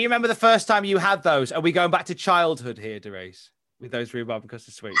 Can you remember the first time you had those? Are we going back to childhood here, Deriz, with those rhubarb and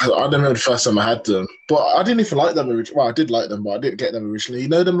custard sweets? I don't remember the first time I had them, but I didn't even like them originally. Well, I did like them, but I didn't get them originally. You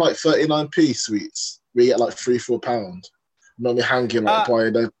know them like 39p sweets where you get like £3-4. Normally hanging by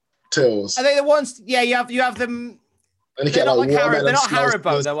the tills. Are they the ones? Yeah, you have them. And you get not like they're not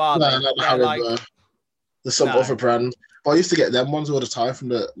Haribo, though, are they? No, not Haribo. There's some other brand. But I used to get them ones all the time from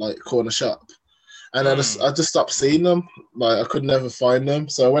the corner shop, and I just stopped seeing them. Like I could never find them,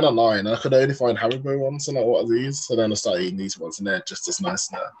 so I went online and I could only find Haribo ones. And what are these? So then I started eating these ones, and they're just as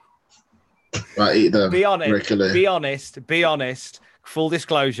nice now. I eat them regularly. Be honest. Full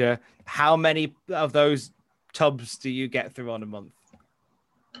disclosure: how many of those tubs do you get through on a month?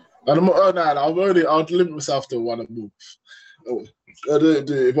 I'll limit myself to one a month. I don't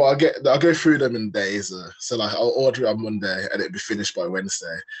do it, but I go through them in days. So like I'll order it on Monday and it'll be finished by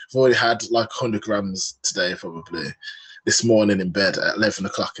Wednesday. I've already had like 100 grams today, probably this morning in bed at 11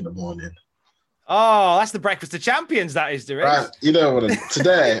 o'clock in the morning. Oh, that's the breakfast of champions. That is, Deriz. Right, you know what?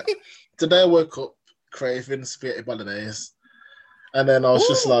 Today I woke up craving spaghetti bolognese, and then I was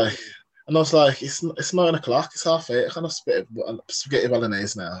just like, it's 9 o'clock, it's 8:30. I kind of spaghetti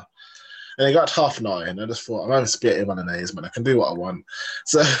bolognese now. And it got 9:30, and I just thought, I'm having spaghetti bolognese, man. I can do what I want.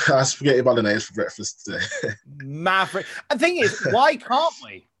 So I had spaghetti bolognese for breakfast today. Maverick. And the thing is, why can't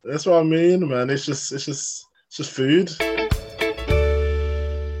we? That's what I mean, man. It's just food.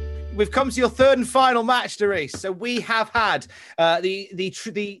 We've come to your third and final match, Deriz. So we have had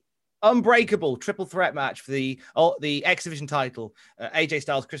the unbreakable triple threat match for the X Division title. AJ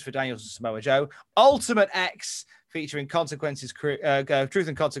Styles, Christopher Daniels, and Samoa Joe. Ultimate X, featuring Consequences, Truth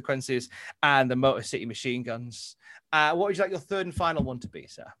and Consequences, and the Motor City Machine Guns. What would you like your third and final one to be,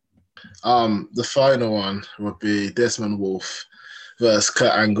 sir? The final one would be Desmond Wolfe versus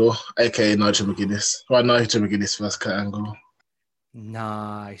Kurt Angle, aka Nigel McGuinness. Right, Nigel McGuinness versus Kurt Angle.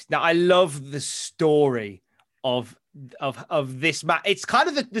 Nice. Now I love the story of this match. It's kind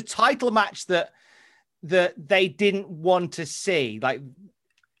of the title match that they didn't want to see. Like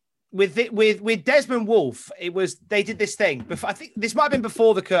with Desmond Wolfe, they did this thing before. I think this might have been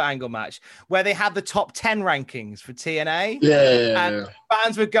before the Kurt Angle match, where they had the top 10 rankings for TNA. Yeah.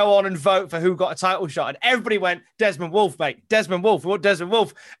 Fans would go on and vote for who got a title shot, and everybody went Desmond Wolfe, mate. Desmond Wolfe. What Desmond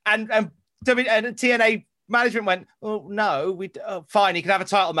Wolfe? And TNA management went, oh no, fine. He can have a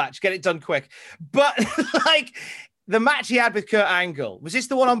title match. Get it done quick. But like the match he had with Kurt Angle, was this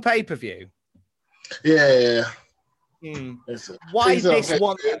the one on pay-per-view? Yeah. Why this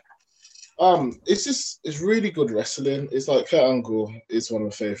one? It's really good wrestling. It's like Kurt Angle is one of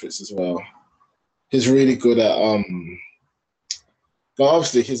my favorites as well. He's really good at but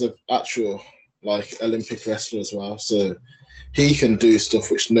obviously he's an actual like Olympic wrestler as well. So he can do stuff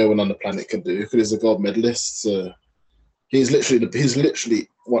which no one on the planet can do because he's a gold medalist. So he's literally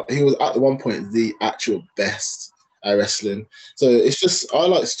what he was at one point the actual best at wrestling. So it's just I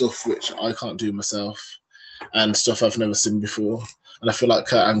like stuff which I can't do myself and stuff I've never seen before. And I feel like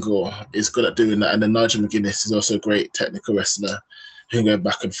Kurt Angle is good at doing that. And then Nigel McGuinness is also a great technical wrestler who can go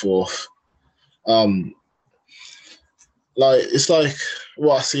back and forth. It's like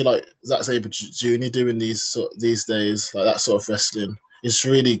what I see like Zack Sabre Jr. doing these days, like that sort of wrestling. It's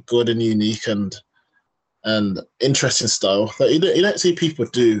really good and unique, and and interesting style that you don't see people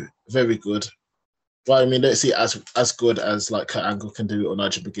do very good. Well, I mean, don't see it as good as like Kurt Angle can do it or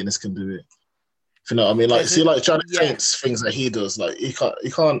Nigel McGuinness can do it. If you know what I mean, like see like Johnny Saints things that he does, like you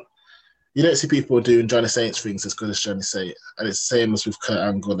don't see people doing Johnny Saints things as good as Johnny Saint, and it's the same as with Kurt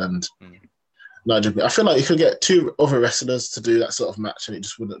Angle and Nigel. I feel like you could get two other wrestlers to do that sort of match, and it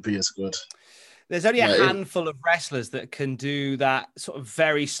just wouldn't be as good. There's only a handful of wrestlers that can do that sort of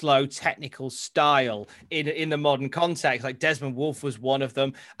very slow technical style in the modern context. Like Desmond Wolfe was one of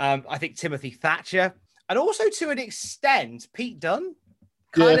them. I think Timothy Thatcher, and also to an extent, Pete Dunne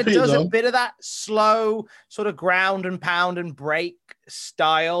kind of does a bit of that slow sort of ground and pound and break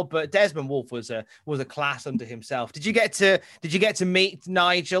style. But Desmond Wolfe was a class unto himself. Did you get to meet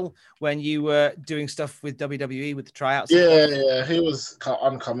Nigel when you were doing stuff with WWE with the tryouts? Yeah, he was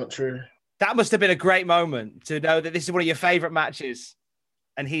on commentary. That must have been a great moment to know that this is one of your favorite matches,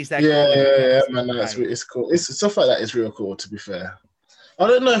 and he's there. Yeah, man, it's cool. It's stuff like that is real cool. To be fair, I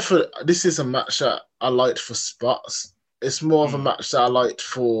don't know if this is a match that I liked for spots. It's more of a match that I liked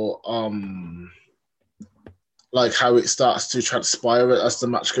for like how it starts to transpire as the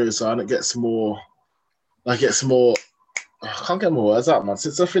match goes on. It gets more. I can't get more words out, man.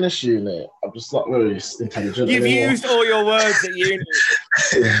 Since I finished uni, I'm just not very intelligent You've anymore. used all your words at uni.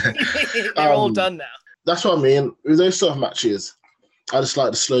 They're all done now. That's what I mean. With those sort of matches, I just like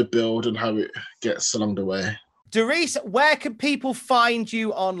the slow build and how it gets along the way. Derice, where can people find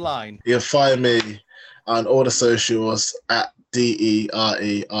you online? You can find me on all the socials at DEREISS_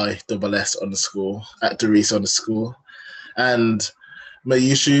 at Derice_. And my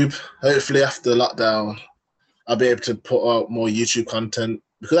YouTube, hopefully after lockdown, I'll be able to put out more YouTube content,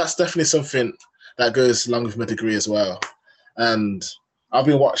 because that's definitely something that goes along with my degree as well. And I've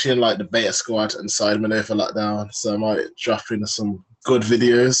been watching like the Beta Squad and Sidemen over lockdown, so I might drop in some good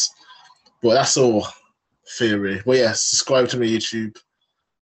videos. But that's all theory. But yeah, subscribe to my YouTube,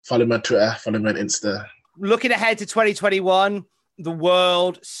 follow me on Twitter, follow me on Insta. Looking ahead to 2021, the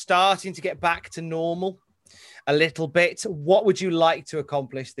world starting to get back to normal a little bit. What would you like to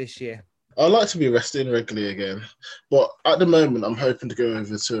accomplish this year? I'd like to be wrestling regularly again, but at the moment, I'm hoping to go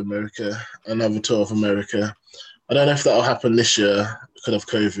over to America, another tour of America. I don't know if that'll happen this year because of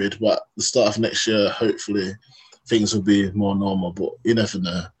COVID, but the start of next year, hopefully, things will be more normal, but you never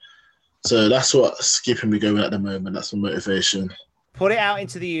know. So that's what's keeping me going at the moment. That's my motivation. Put it out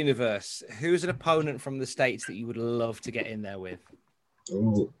into the universe. Who's an opponent from the States that you would love to get in there with?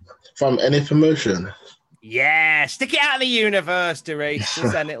 Ooh, from any promotion? Yeah, stick it out in the universe, Derice,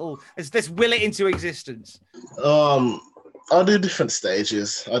 and let's will it into existence. I'll do different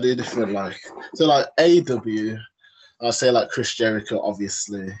stages. I'll do different like AEW. I'll say like Chris Jericho,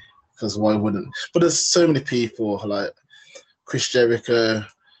 obviously, because why wouldn't? But there's so many people like Chris Jericho,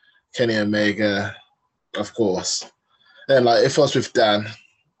 Kenny Omega, of course. And like if I was with Dan,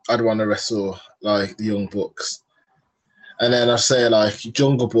 I'd want to wrestle like the Young Bucks, and then I'd say like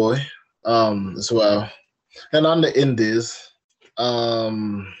Jungle Boy, as well. And on the indies, I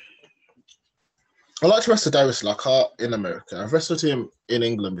like to wrestle Darius Lockhart in America. I've wrestled him in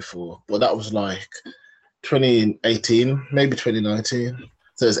England before, but that was like 2018, maybe 2019.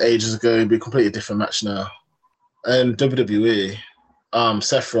 So it's ages ago. It'd be a completely different match now. And WWE,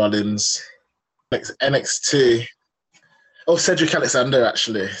 Seth Rollins, NXT. Oh, Cedric Alexander,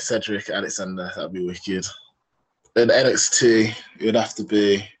 actually. Cedric Alexander, that'd be wicked. And NXT, it would have to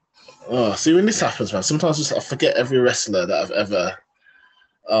be... Oh, see, when this happens, man, sometimes I forget every wrestler that I've ever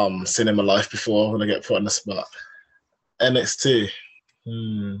seen in my life before when I get put on the spot. NXT.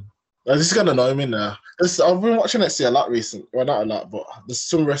 This is going to annoy me now. I've been watching NXT a lot recently. Well, not a lot, but there's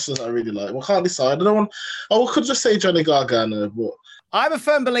some wrestlers I really like. Well, I can't decide. I could just say Johnny Gargano, but... I'm a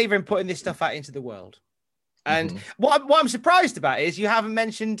firm believer in putting this stuff out into the world. And what I'm surprised about is you haven't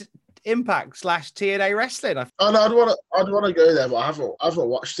mentioned Impact/TNA wrestling. I'd want to go there, but I haven't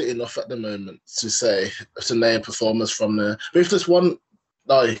watched it enough at the moment to name performers from there. But if there's one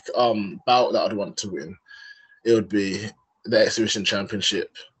like bout that I'd want to win, it would be the Exhibition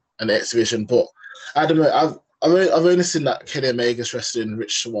Championship and the Exhibition. But I don't know. I've only seen that Kenny Omega's wrestling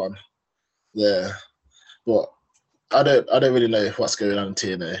Rich Swann there, but I don't really know what's going on in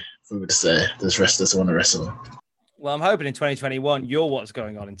TNA for me to say there's wrestlers I want to wrestle. Well, I'm hoping in 2021 you're what's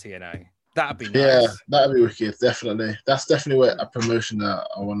going on in TNA. That'd be nice. Yeah, that'd be wicked, definitely. That's definitely a promotion that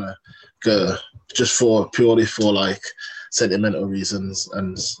I want to go, just purely for like sentimental reasons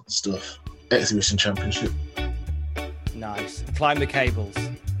and stuff. Exhibition Championship. Nice. Climb the cables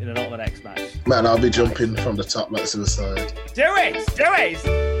in an Ultimate X match. Man, I'll be jumping from the top like Suicide. Do it!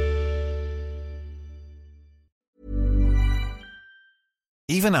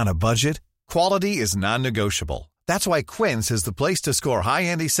 Even on a budget, quality is non-negotiable. That's why Quince is the place to score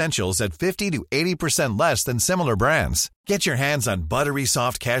high-end essentials at 50 to 80% less than similar brands. Get your hands on buttery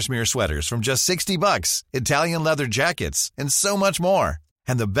soft cashmere sweaters from just $60, Italian leather jackets, and so much more.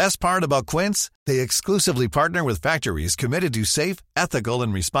 And the best part about Quince, they exclusively partner with factories committed to safe, ethical,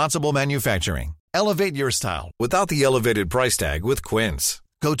 and responsible manufacturing. Elevate your style without the elevated price tag with Quince.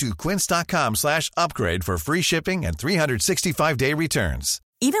 Go to quince.com/upgrade for free shipping and 365-day returns.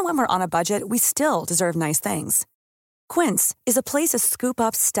 Even when we're on a budget, we still deserve nice things. Quince is a place to scoop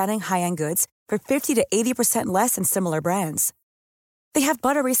up stunning high-end goods for 50 to 80% less than similar brands. They have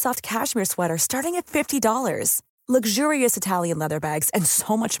buttery soft cashmere sweaters starting at $50, luxurious Italian leather bags, and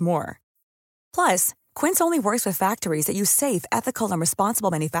so much more. Plus, Quince only works with factories that use safe, ethical, and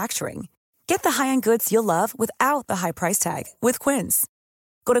responsible manufacturing. Get the high-end goods you'll love without the high price tag with Quince.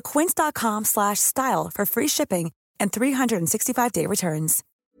 Go to quince.com/style for free shipping and 365-day returns.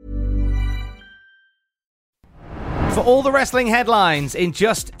 For all the wrestling headlines in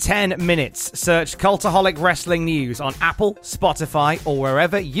just 10 minutes, search Cultaholic Wrestling News on Apple, Spotify, or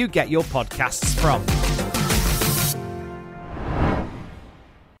wherever you get your podcasts from.